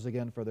died and rose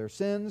again for their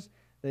sins.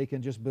 They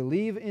can just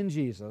believe in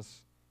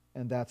Jesus,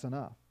 and that's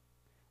enough.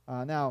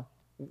 Now,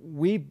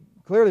 we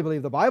clearly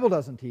believe the Bible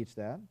doesn't teach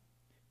that,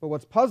 but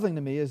what's puzzling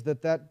to me is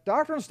that that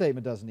doctrinal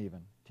statement doesn't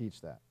even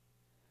teach that.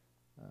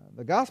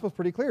 The gospel is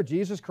pretty clear.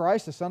 Jesus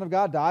Christ, the Son of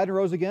God, died and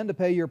rose again to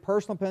pay your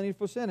personal penalty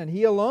for sin, and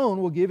He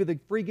alone will give you the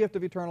free gift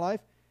of eternal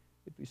life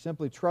if you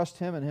simply trust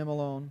Him and Him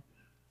alone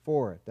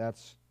for it.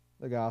 That's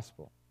the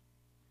gospel.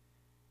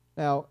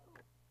 Now,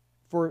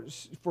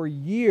 for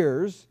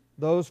years,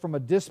 those from a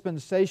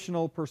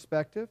dispensational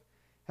perspective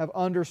have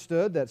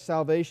understood that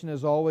salvation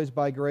is always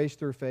by grace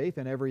through faith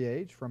in every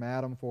age, from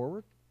Adam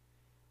forward,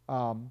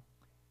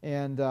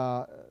 and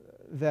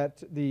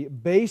that the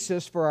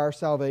basis for our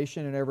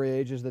salvation in every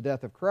age is the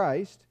death of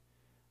Christ,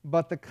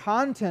 but the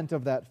content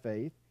of that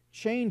faith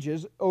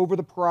changes over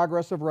the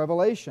progress of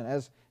revelation.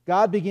 As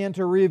God began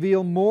to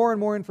reveal more and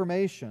more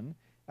information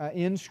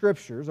in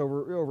Scriptures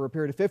over a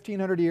period of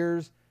 1,500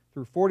 years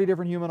through 40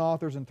 different human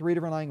authors in 3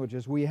 different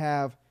languages, we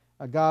have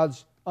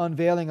God's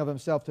unveiling of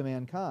Himself to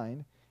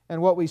mankind.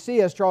 And what we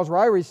see, as Charles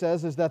Ryrie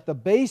says, is that the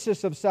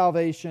basis of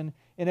salvation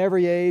in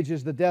every age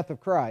is the death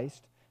of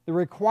Christ. The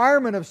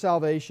requirement of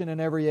salvation in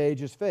every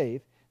age is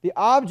faith. The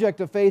object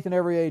of faith in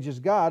every age is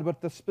God,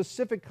 but the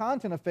specific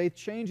content of faith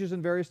changes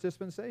in various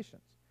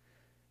dispensations.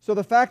 So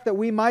the fact that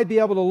we might be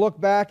able to look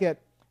back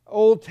at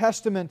Old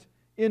Testament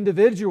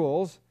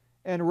individuals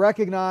and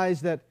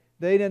recognize that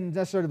they didn't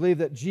necessarily believe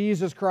that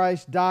Jesus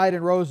Christ died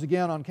and rose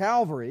again on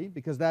Calvary,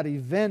 because that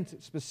event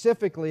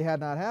specifically had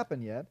not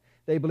happened yet.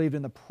 They believed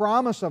in the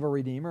promise of a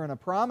Redeemer and a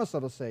promise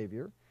of a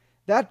Savior.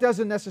 That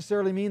doesn't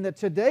necessarily mean that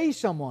today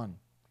someone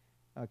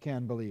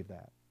can believe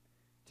that.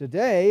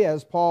 Today,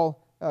 as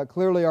Paul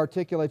clearly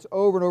articulates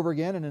over and over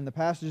again, and in the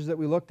passages that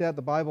we looked at,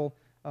 the Bible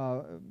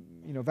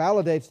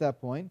validates that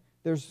point.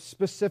 There's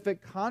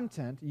specific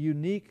content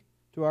unique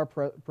to our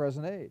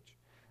present age.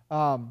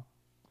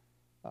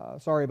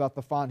 Sorry about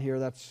the font here.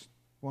 That's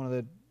one of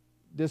the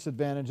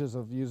disadvantages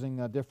of using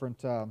a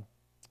different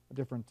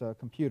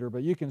computer,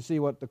 but you can see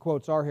what the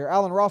quotes are here.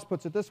 Alan Ross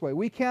puts it this way: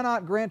 we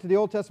cannot grant to the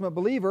Old Testament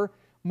believer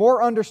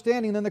more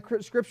understanding than the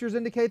Scriptures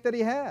indicate that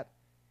he had.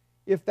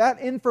 If that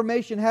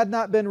information had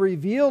not been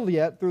revealed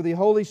yet through the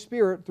Holy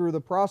Spirit, through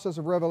the process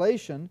of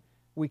revelation,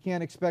 we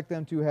can't expect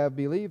them to have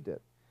believed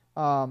it.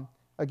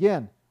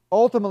 Again,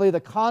 ultimately, the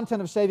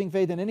content of saving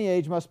faith in any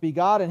age must be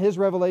God and His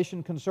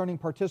revelation concerning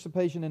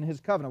participation in His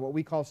covenant, what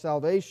we call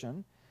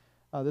salvation.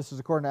 This is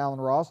according to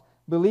Alan Ross.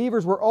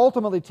 Believers were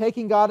ultimately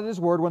taking God at His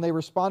word when they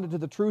responded to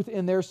the truth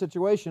in their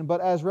situation, but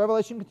as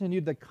revelation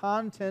continued, the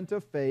content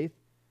of faith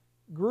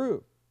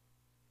grew.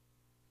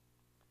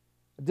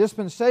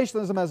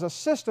 Dispensationalism as a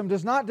system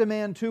does not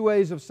demand 2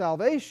 ways of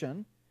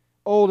salvation.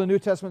 Old and New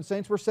Testament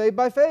saints were saved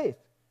by faith.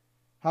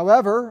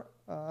 However,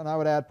 and I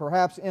would add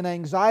perhaps in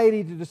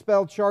anxiety to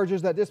dispel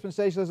charges that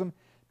dispensationalism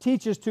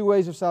teaches 2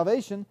 ways of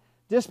salvation,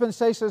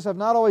 dispensationalists have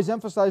not always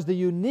emphasized the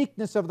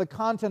uniqueness of the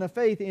content of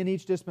faith in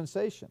each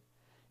dispensation.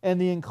 And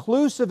the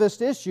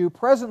inclusivist issue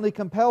presently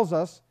compels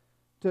us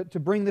to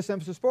bring this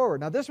emphasis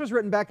forward. Now, this was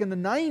written back in the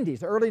 90s,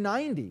 the early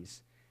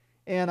 90s.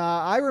 And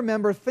I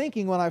remember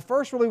thinking when I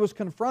first really was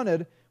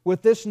confronted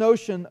with this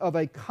notion of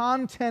a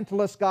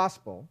contentless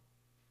gospel,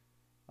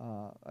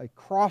 a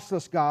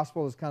crossless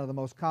gospel is kind of the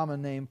most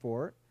common name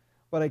for it,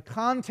 but a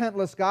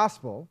contentless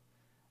gospel,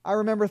 I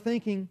remember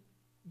thinking,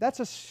 that's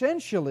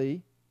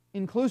essentially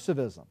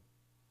inclusivism.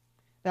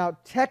 Now,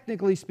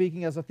 technically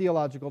speaking, as a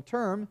theological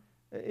term,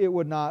 it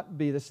would not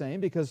be the same,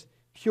 because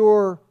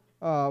pure,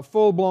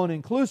 full-blown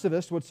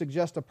inclusivist would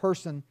suggest a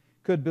person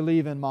could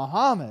believe in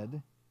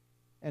Muhammad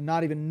and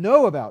not even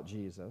know about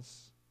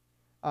Jesus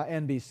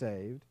and be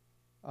saved.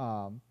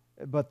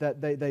 but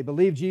that they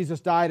believe Jesus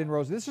died and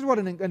rose. This is what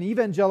an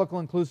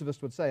evangelical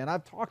inclusivist would say, and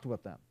I've talked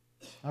with them.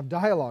 I've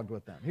dialogued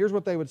with them. Here's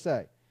what they would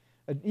say.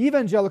 An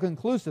evangelical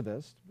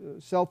inclusivist,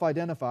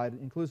 self-identified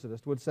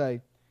inclusivist, would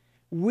say,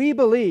 we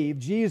believe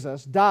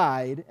Jesus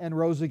died and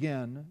rose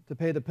again to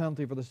pay the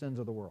penalty for the sins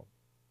of the world.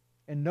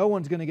 And no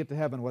one's going to get to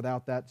heaven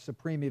without that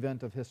supreme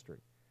event of history.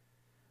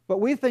 But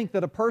we think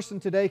that a person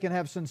today can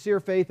have sincere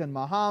faith in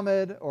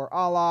Muhammad or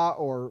Allah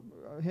or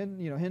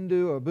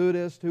Hindu or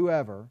Buddhist,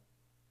 whoever,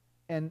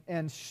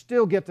 and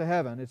still get to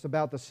heaven. It's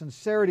about the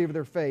sincerity of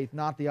their faith,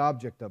 not the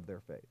object of their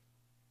faith.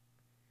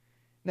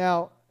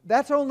 Now,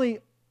 that's only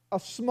a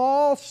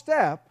small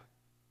step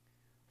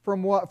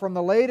from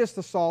the latest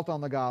assault on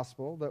the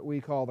gospel that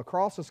we call the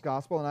crossless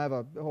gospel, and I have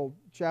a whole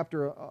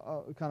chapter,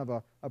 kind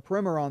of a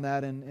primer on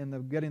that in the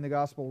Getting the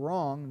Gospel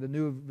Wrong, the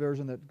new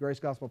version that Grace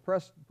Gospel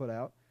Press put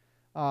out.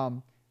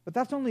 But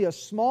that's only a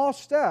small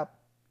step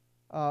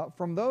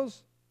from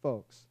those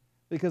folks,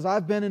 because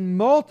I've been in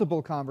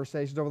multiple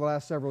conversations over the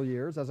last several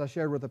years, as I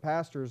shared with the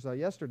pastors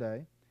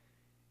yesterday,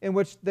 in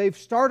which they've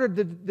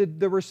started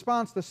the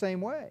response the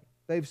same way.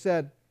 They've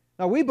said,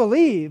 now we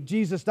believe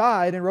Jesus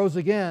died and rose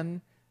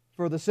again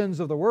for the sins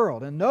of the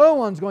world, and no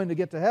one's going to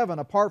get to heaven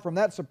apart from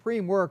that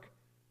supreme work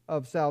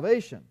of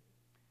salvation.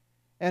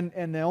 And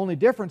the only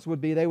difference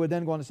would be they would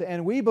then go on to say,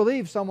 and we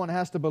believe someone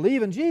has to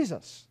believe in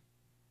Jesus,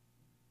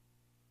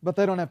 but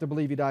they don't have to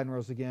believe He died and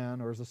rose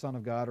again or is the Son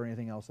of God or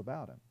anything else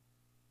about Him.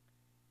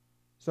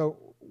 So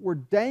we're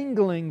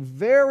dangling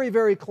very,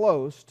 very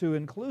close to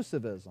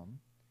inclusivism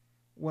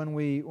when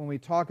we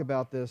talk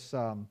about this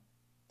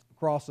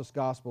crossless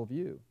gospel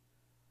view.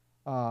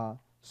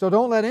 So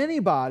don't let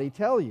anybody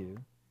tell you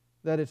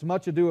that it's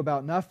much ado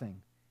about nothing,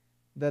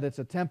 that it's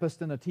a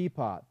tempest in a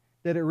teapot,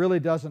 that it really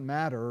doesn't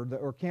matter,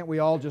 or can't we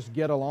all just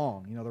get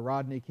along? The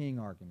Rodney King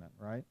argument,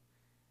 right?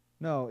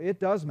 No, it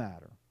does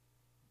matter.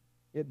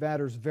 It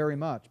matters very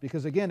much.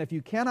 Because again, if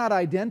you cannot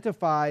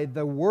identify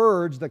the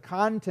words, the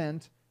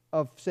content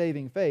of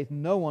saving faith,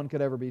 no one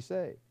could ever be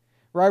saved.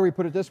 Ryrie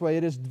put it this way,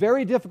 it is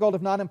very difficult,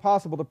 if not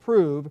impossible, to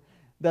prove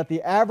that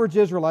the average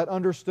Israelite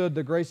understood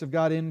the grace of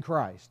God in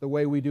Christ, the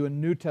way we do in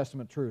New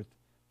Testament truth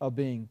of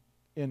being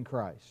in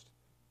Christ.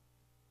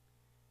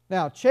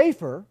 Now,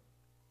 Chafer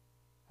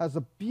has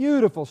a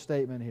beautiful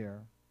statement here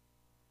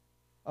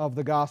of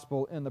the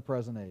gospel in the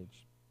present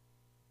age.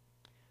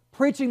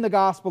 Preaching the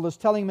gospel is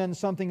telling men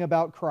something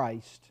about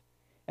Christ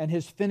and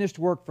His finished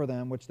work for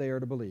them, which they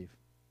are to believe.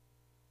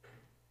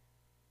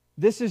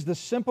 This is the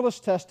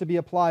simplest test to be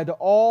applied to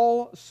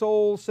all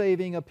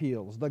soul-saving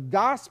appeals. The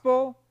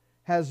gospel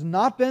has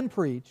not been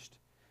preached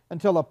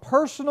until a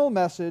personal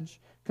message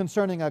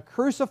concerning a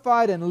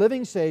crucified and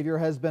living Savior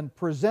has been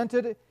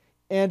presented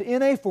and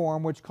in a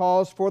form which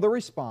calls for the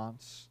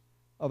response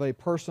of a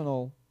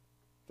personal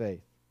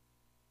faith.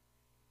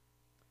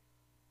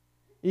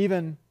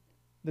 Even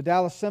the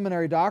Dallas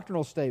Seminary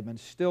doctrinal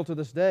statements, still to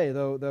this day,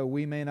 though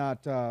we may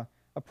not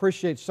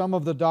appreciate some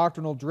of the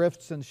doctrinal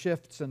drifts and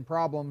shifts and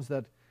problems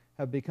that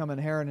have become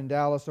inherent in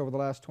Dallas over the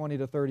last 20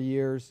 to 30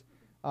 years,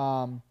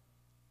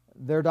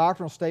 their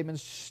doctrinal statement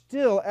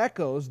still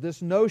echoes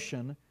this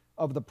notion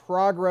of the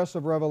progress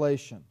of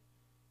revelation.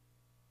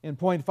 In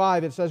point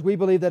 5, it says, we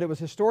believe that it was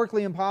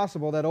historically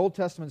impossible that Old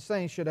Testament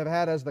saints should have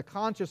had as the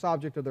conscious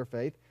object of their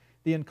faith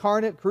the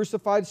incarnate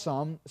crucified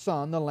Son,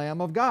 the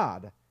Lamb of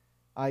God,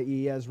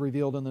 i.e., as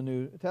revealed in the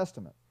New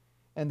Testament.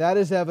 And that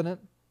it is evident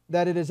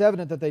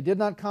that they did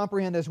not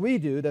comprehend as we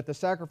do that the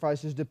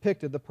sacrifices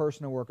depicted the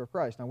person and work of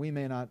Christ. Now, we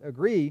may not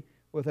agree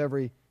with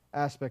every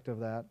aspect of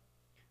that,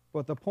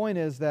 but the point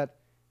is that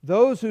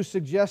those who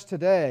suggest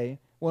today,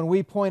 when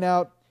we point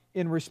out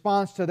in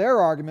response to their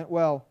argument,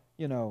 well,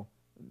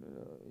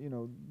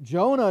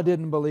 Jonah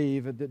didn't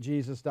believe that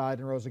Jesus died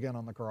and rose again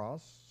on the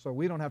cross, so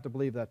we don't have to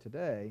believe that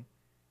today,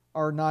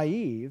 are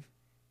naive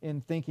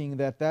in thinking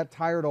that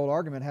tired old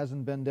argument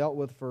hasn't been dealt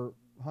with for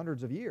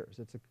hundreds of years.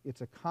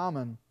 It's a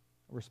common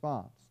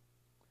response.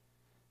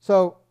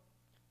 So,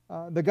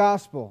 the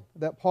gospel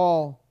that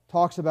Paul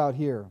talks about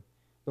here,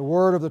 the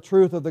word of the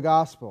truth of the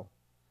gospel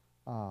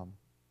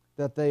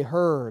that they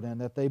heard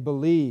and that they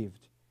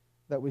believed,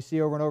 that we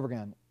see over and over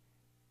again,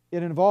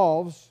 it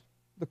involves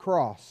the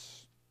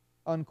cross,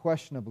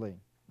 unquestionably.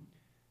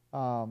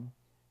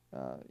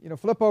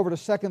 Flip over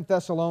to 2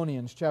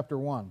 Thessalonians chapter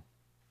 1.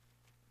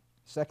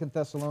 2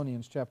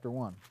 Thessalonians chapter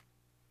 1.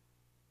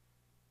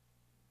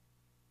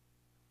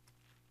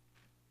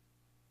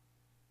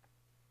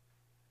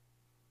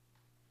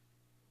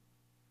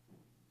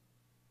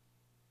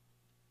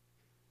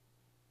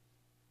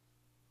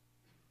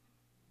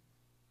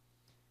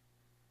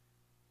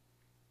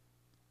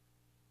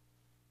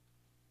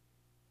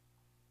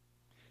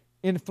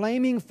 In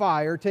flaming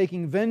fire,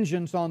 taking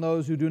vengeance on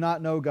those who do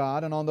not know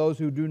God and on those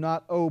who do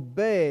not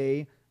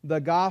obey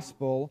the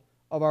gospel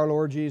of our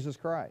Lord Jesus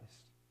Christ.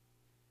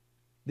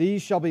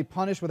 These shall be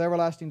punished with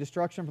everlasting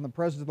destruction from the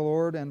presence of the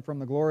Lord and from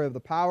the glory of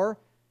the power,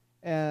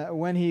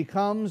 when He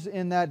comes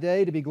in that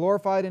day to be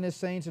glorified in His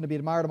saints and to be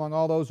admired among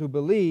all those who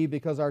believe,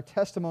 because our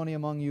testimony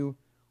among you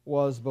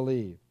was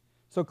believed.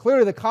 So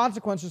clearly the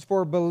consequences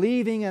for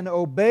believing and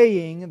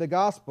obeying the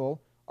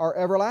gospel are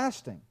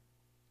everlasting,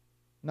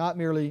 not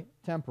merely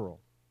temporal.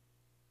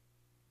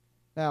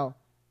 Now,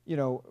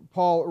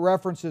 Paul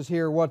references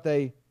here what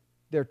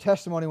their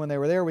testimony when they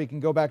were there. We can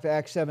go back to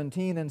Acts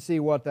 17 and see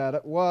what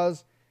that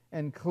was.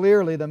 And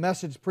clearly the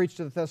message preached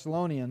to the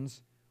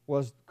Thessalonians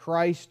was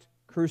Christ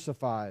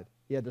crucified.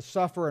 He had to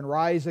suffer and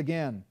rise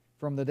again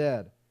from the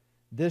dead.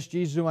 This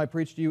Jesus whom I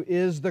preach to you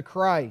is the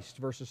Christ,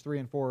 verses 3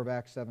 and 4 of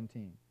Acts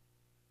 17.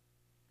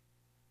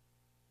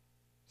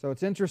 So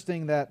it's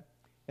interesting that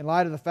in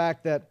light of the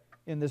fact that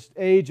in this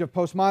age of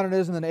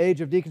postmodernism and the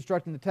age of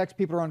deconstructing the text,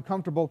 people are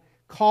uncomfortable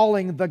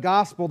calling the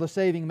gospel the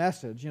saving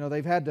message.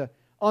 They've had to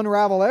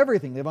unravel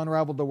everything. They've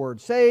unraveled the word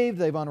saved,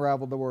 they've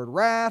unraveled the word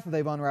wrath,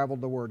 they've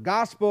unraveled the word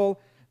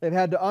gospel. They've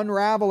had to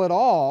unravel it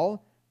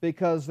all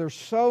because there's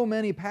so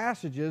many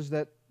passages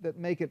that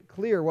make it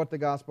clear what the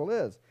gospel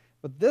is.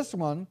 But this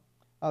one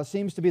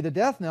seems to be the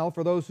death knell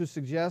for those who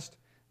suggest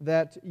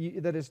that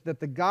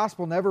the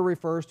gospel never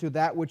refers to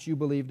that which you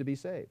believe to be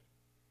saved.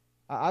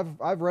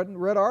 I've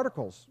read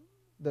articles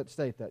that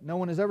state that. No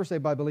one is ever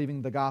saved by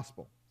believing the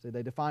gospel. See,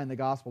 they define the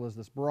gospel as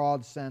this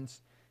broad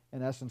sense.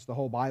 In essence, the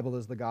whole Bible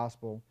is the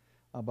gospel,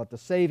 but the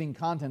saving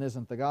content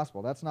isn't the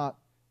gospel. That's not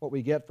what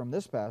we get from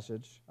this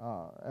passage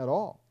at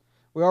all.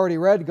 We already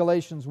read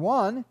Galatians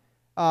 1,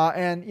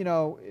 and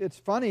it's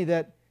funny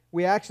that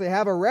we actually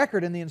have a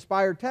record in the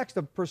inspired text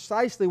of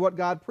precisely what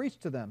God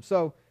preached to them.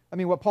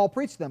 What Paul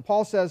preached to them.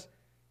 Paul says,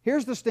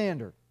 here's the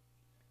standard.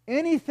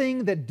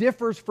 Anything that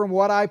differs from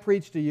what I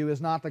preach to you is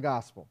not the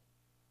gospel.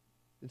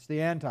 It's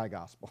the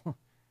anti-gospel.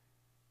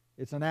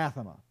 It's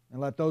anathema.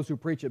 And let those who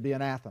preach it be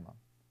anathema.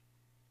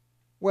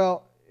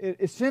 Well,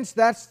 since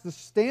that's the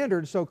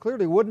standard so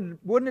clearly,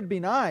 wouldn't it be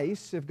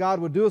nice if God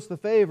would do us the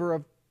favor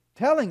of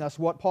telling us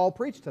what Paul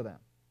preached to them?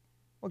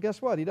 Well,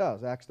 guess what? He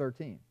does. Acts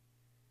 13.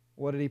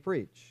 What did he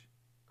preach?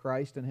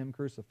 Christ and Him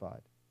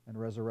crucified and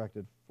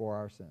resurrected for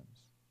our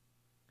sins.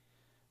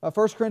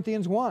 1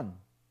 Corinthians 1.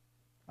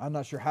 I'm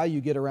not sure how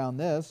you get around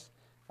this.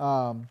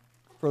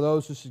 For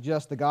those who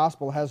suggest the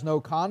gospel has no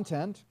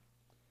content.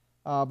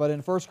 But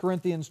in 1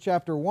 Corinthians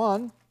chapter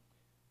 1,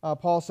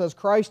 Paul says,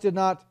 Christ did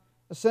not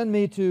send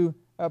me to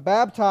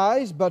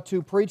baptize, but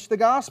to preach the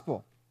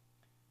gospel.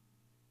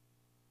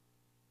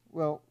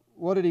 Well,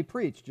 what did he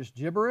preach? Just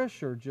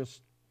gibberish or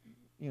just,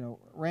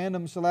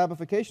 random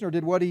syllabification? Or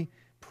did what he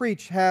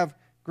preach have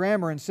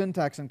grammar and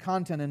syntax and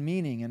content and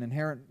meaning and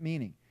inherent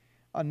meaning?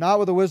 Not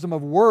with the wisdom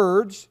of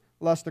words,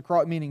 lest the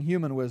cross, meaning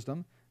human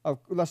wisdom,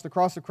 lest the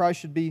cross of Christ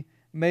should be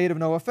made of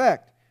no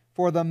effect.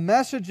 For the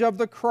message of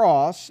the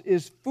cross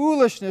is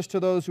foolishness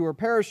to those who are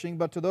perishing,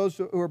 but to those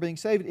who are being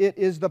saved, it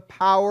is the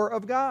power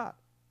of God.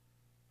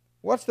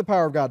 What's the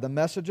power of God? The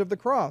message of the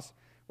cross.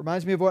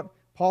 Reminds me of what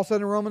Paul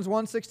said in Romans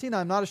 1:16,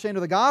 I'm not ashamed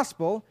of the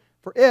gospel,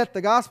 for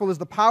the gospel is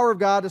the power of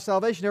God to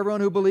salvation to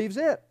everyone who believes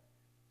it.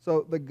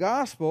 So the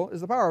gospel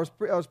is the power.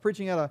 I was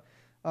preaching at a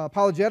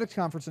apologetics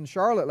conference in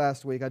Charlotte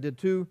last week. I did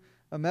 2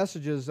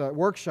 messages,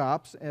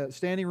 workshops,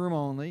 standing room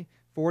only,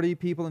 40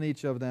 people in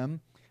each of them.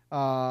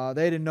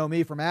 They didn't know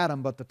me from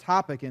Adam, but the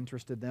topic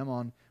interested them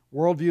on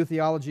worldview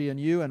theology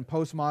and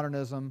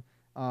postmodernism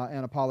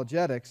and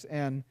apologetics.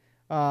 And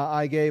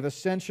I gave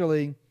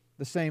essentially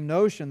the same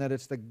notion that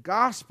it's the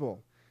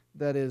gospel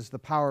that is the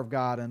power of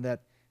God, and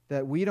that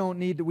we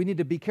need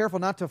to be careful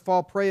not to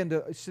fall prey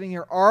into sitting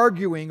here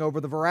arguing over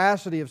the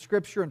veracity of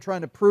Scripture and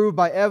trying to prove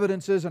by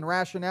evidences and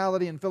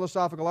rationality and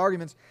philosophical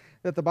arguments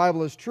that the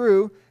Bible is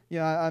true.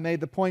 I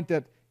made the point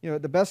that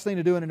the best thing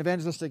to do in an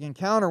evangelistic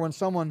encounter when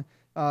someone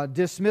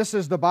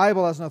dismisses the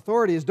Bible as an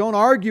authority is don't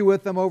argue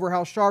with them over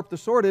how sharp the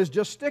sword is,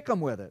 just stick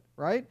them with it,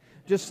 right?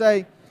 Just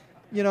say,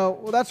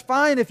 well, that's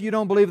fine if you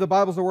don't believe the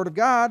Bible's the Word of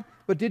God,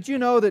 but did you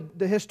know that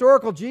the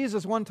historical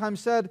Jesus one time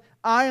said,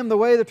 I am the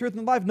way, the truth,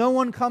 and the life. No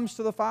one comes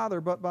to the Father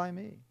but by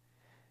me.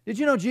 Did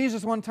you know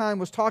Jesus one time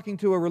was talking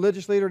to a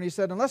religious leader and he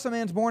said, unless a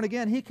man's born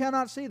again, he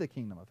cannot see the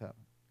kingdom of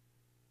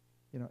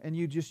heaven. And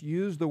you just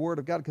use the Word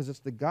of God because it's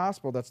the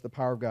gospel that's the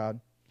power of God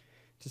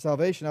to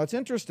salvation. Now it's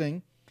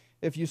interesting,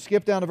 if you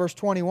skip down to verse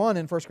 21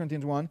 in 1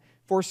 Corinthians 1,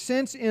 for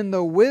since in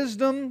the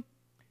wisdom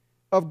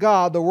of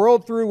God, the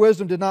world through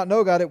wisdom did not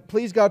know God, it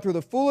pleased God through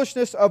the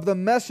foolishness of the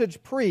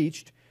message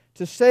preached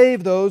to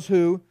save those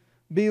who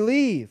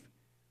believe.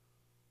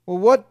 Well,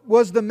 what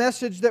was the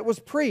message that was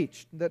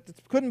preached? That it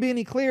couldn't be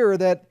any clearer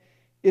that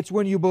it's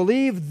when you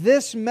believe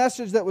this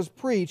message that was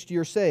preached,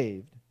 you're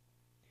saved.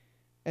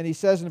 And he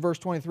says in verse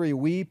 23,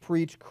 we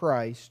preach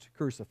Christ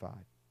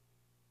crucified.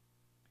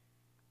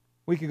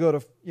 We could go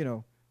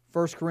to,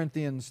 1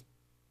 Corinthians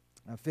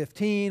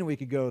 15. We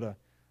could go to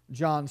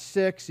John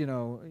 6,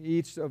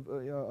 each of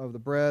the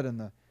bread and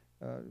the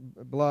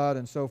blood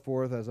and so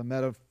forth as a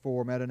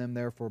metaphor, metonym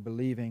there for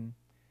believing.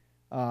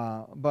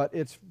 But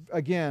it's,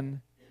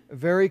 again,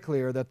 very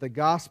clear that the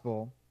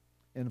gospel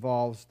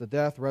involves the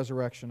death,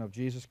 resurrection of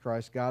Jesus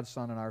Christ, God's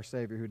Son and our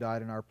Savior, who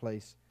died in our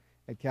place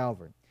at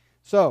Calvary.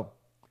 So,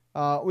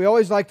 we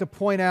always like to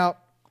point out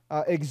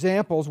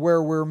examples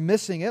where we're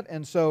missing it,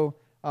 and so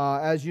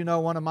As you know,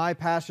 one of my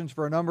passions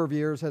for a number of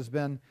years has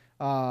been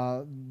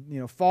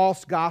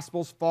false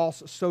gospels,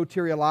 false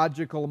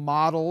soteriological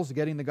models,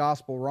 getting the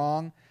gospel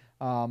wrong.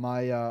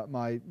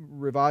 My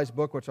revised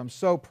book, which I'm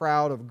so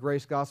proud of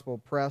Grace Gospel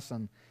Press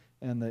and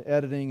the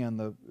editing and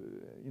the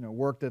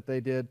work that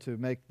they did to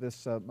make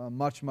this a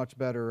much, much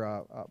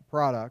better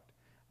product.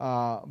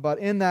 But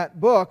in that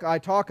book, I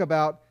talk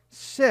about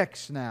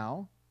 6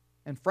 now,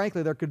 and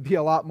frankly, there could be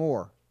a lot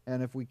more.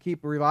 And if we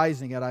keep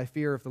revising it, I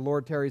fear if the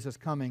Lord tarries us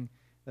coming,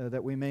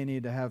 that we may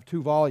need to have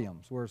 2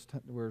 volumes. Where's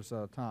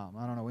Tom?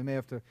 I don't know. We may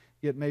have to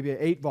get maybe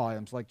 8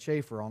 volumes like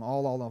Schaeffer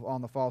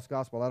on the false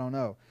gospel. I don't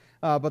know.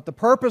 But the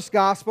purpose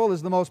gospel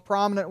is the most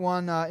prominent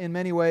one in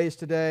many ways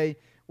today,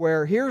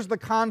 where here's the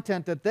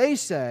content that they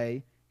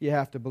say you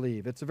have to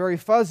believe. It's a very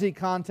fuzzy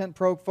content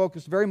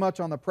focused very much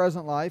on the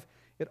present life.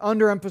 It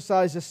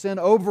underemphasizes sin,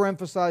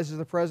 overemphasizes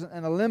the present,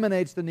 and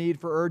eliminates the need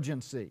for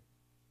urgency.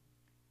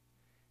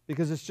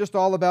 Because it's just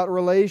all about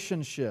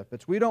relationship.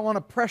 We don't want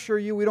to pressure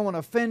you. We don't want to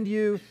offend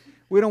you.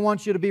 We don't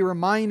want you to be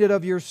reminded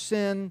of your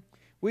sin.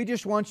 We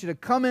just want you to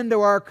come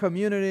into our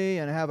community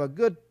and have a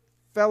good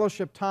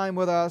fellowship time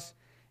with us.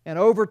 And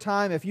over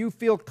time, if you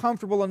feel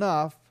comfortable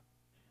enough,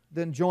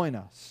 then join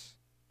us.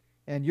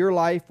 And your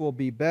life will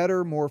be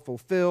better, more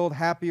fulfilled,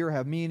 happier,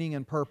 have meaning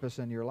and purpose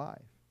in your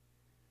life.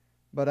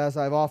 But as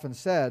I've often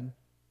said,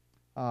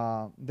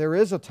 there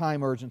is a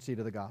time urgency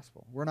to the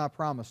gospel. We're not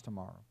promised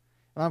tomorrow.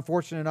 And I'm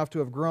fortunate enough to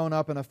have grown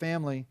up in a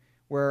family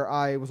where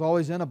I was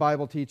always in a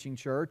Bible teaching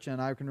church,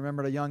 and I can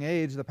remember at a young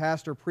age the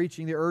pastor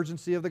preaching the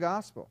urgency of the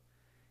gospel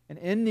and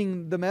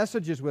ending the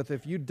messages with,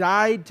 if you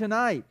died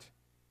tonight,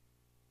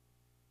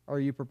 are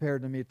you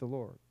prepared to meet the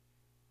Lord?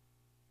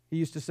 He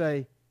used to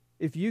say,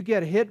 if you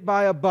get hit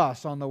by a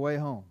bus on the way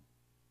home.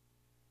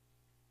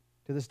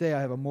 To this day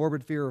I have a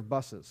morbid fear of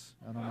buses.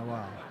 I don't know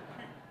why.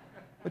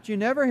 But you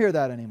never hear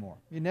that anymore.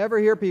 You never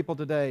hear people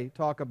today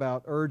talk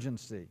about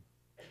urgency.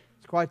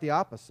 It's quite the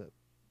opposite.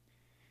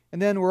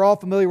 And then we're all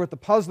familiar with the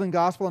puzzling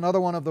gospel,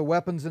 another one of the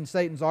weapons in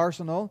Satan's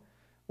arsenal,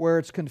 where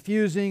it's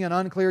confusing and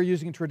unclear,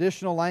 using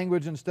traditional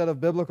language instead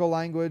of biblical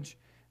language.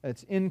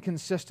 It's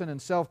inconsistent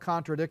and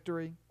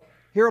self-contradictory.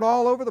 Hear it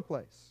all over the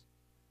place.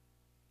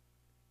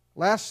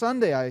 Last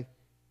Sunday I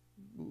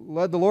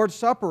led the Lord's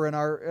Supper in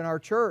our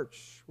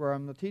church, where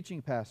I'm the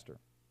teaching pastor.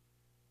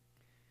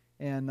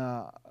 And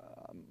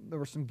there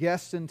were some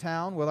guests in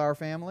town with our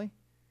family.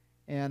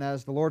 And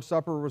as the Lord's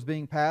Supper was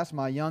being passed,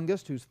 my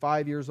youngest, who's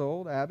 5 years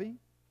old, Abby,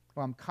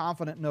 who I'm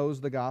confident knows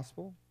the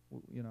gospel,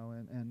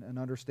 and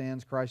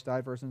understands Christ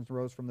died for our sins and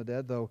rose from the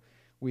dead, though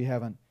we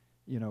haven't,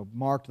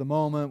 marked the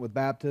moment with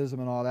baptism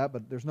and all that,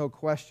 but there's no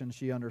question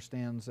she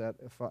understands that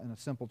in a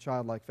simple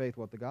childlike faith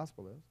what the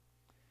gospel is.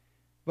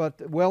 But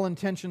a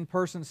well-intentioned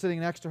person sitting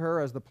next to her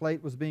as the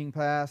plate was being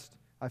passed,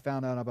 I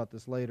found out about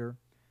this later,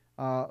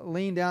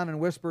 leaned down and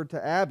whispered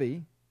to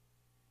Abby,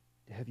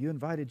 have you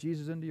invited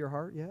Jesus into your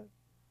heart yet?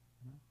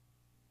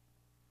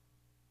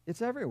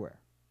 It's everywhere.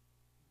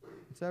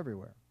 It's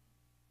everywhere.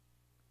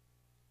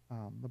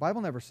 The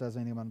Bible never says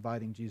anything about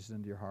inviting Jesus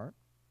into your heart.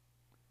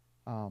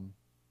 And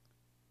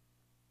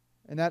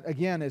that,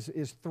 again,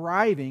 is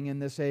thriving in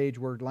this age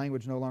where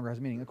language no longer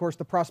has meaning. Of course,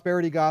 the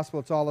prosperity gospel,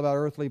 it's all about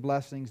earthly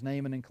blessings,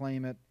 name it and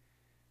claim it,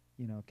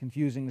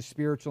 confusing the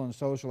spiritual and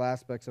social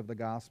aspects of the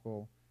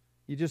gospel.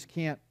 You just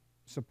can't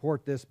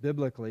support this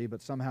biblically,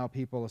 but somehow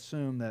people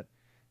assume that,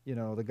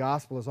 the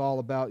gospel is all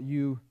about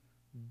you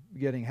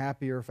getting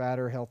happier,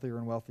 fatter, healthier,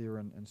 and wealthier,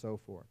 and so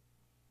forth.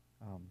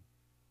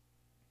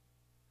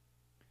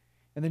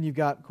 And then you've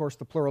got, of course,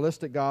 the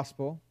pluralistic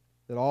gospel,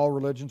 that all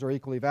religions are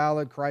equally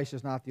valid, Christ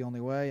is not the only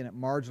way, and it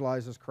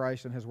marginalizes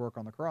Christ and His work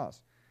on the cross.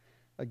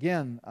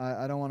 Again,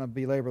 I don't want to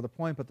belabor the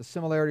point, but the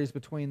similarities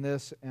between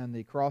this and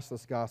the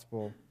crossless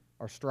gospel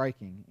are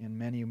striking in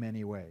many,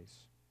 many ways.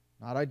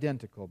 Not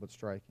identical, but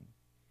striking.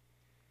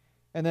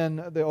 And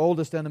then the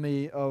oldest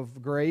enemy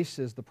of grace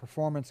is the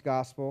performance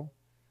gospel.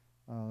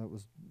 It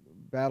was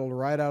battled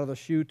right out of the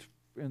chute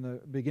in the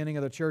beginning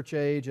of the church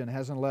age and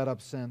hasn't let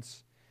up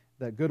since.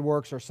 That good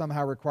works are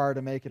somehow required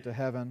to make it to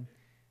heaven.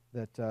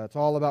 That it's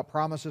all about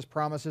promises.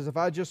 If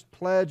I just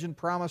pledge and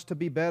promise to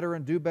be better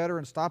and do better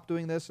and stop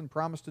doing this and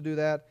promise to do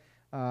that,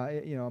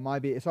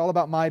 it's all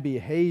about my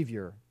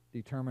behavior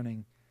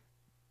determining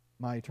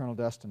my eternal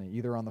destiny,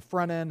 either on the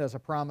front end as a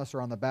promise or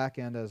on the back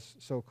end as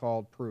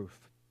so-called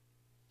proof.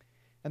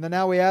 And then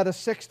now we add a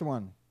 6th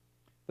one,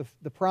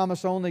 the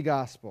promise-only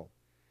gospel,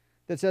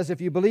 that says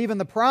if you believe in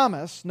the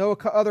promise, no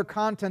other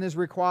content is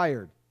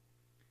required.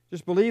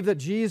 Just believe that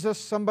Jesus,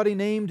 somebody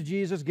named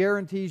Jesus,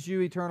 guarantees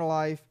you eternal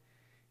life,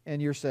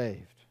 and you're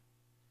saved.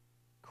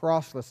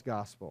 Crossless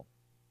gospel.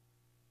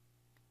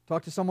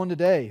 Talk to someone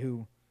today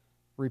who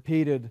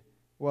repeated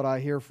what I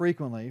hear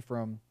frequently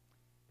from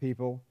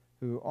people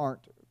who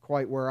aren't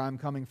quite where I'm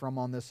coming from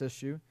on this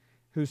issue,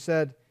 who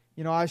said,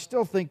 I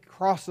still think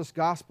crossless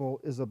gospel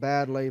is a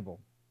bad label.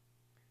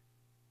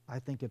 I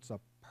think it's a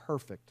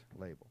perfect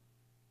label.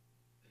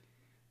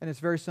 And it's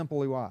very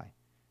simply why.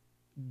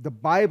 The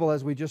Bible,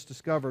 as we just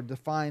discovered,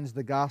 defines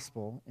the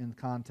gospel in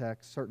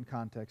context, certain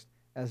context,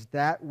 as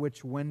that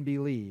which, when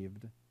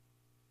believed,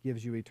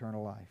 gives you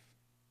eternal life.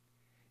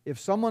 If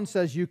someone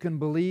says you can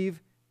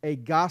believe a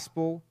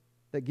gospel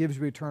that gives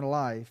you eternal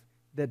life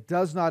that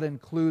does not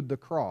include the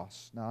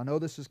cross, now I know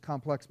this is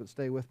complex, but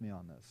stay with me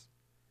on this.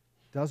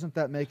 Doesn't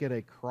that make it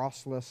a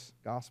crossless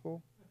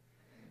gospel?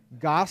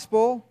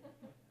 Gospel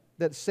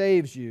that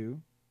saves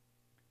you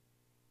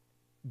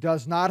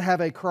does not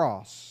have a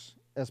cross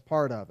as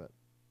part of it.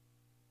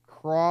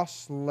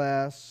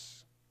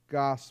 Crossless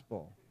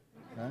gospel.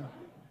 Okay?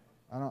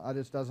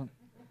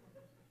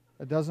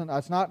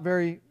 It's not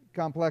very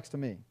complex to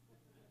me.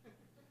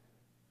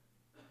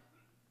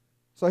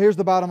 So here's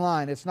the bottom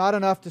line. It's not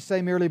enough to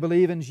say merely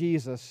believe in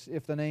Jesus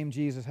if the name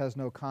Jesus has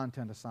no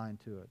content assigned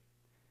to it.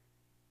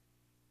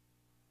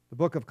 The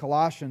book of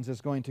Colossians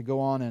is going to go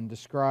on and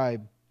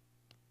describe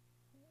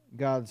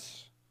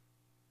God's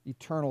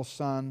eternal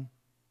Son,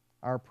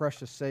 our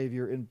precious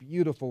Savior, in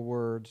beautiful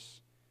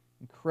words,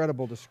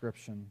 incredible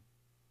description.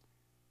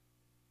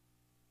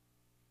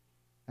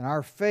 And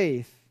our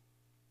faith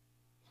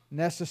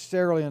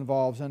necessarily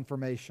involves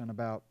information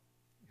about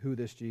who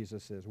this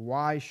Jesus is.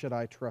 Why should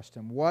I trust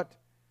Him? What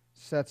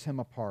sets Him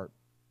apart?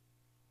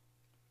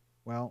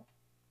 Well,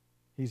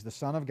 He's the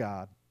Son of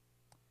God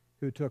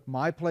who took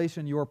my place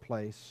and your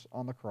place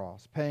on the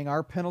cross, paying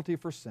our penalty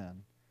for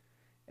sin,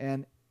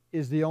 and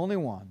is the only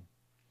one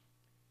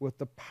with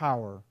the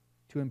power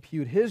to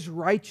impute His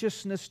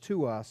righteousness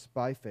to us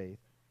by faith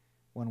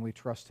when we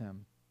trust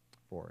Him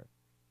for it.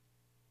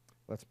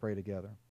 Let's pray together.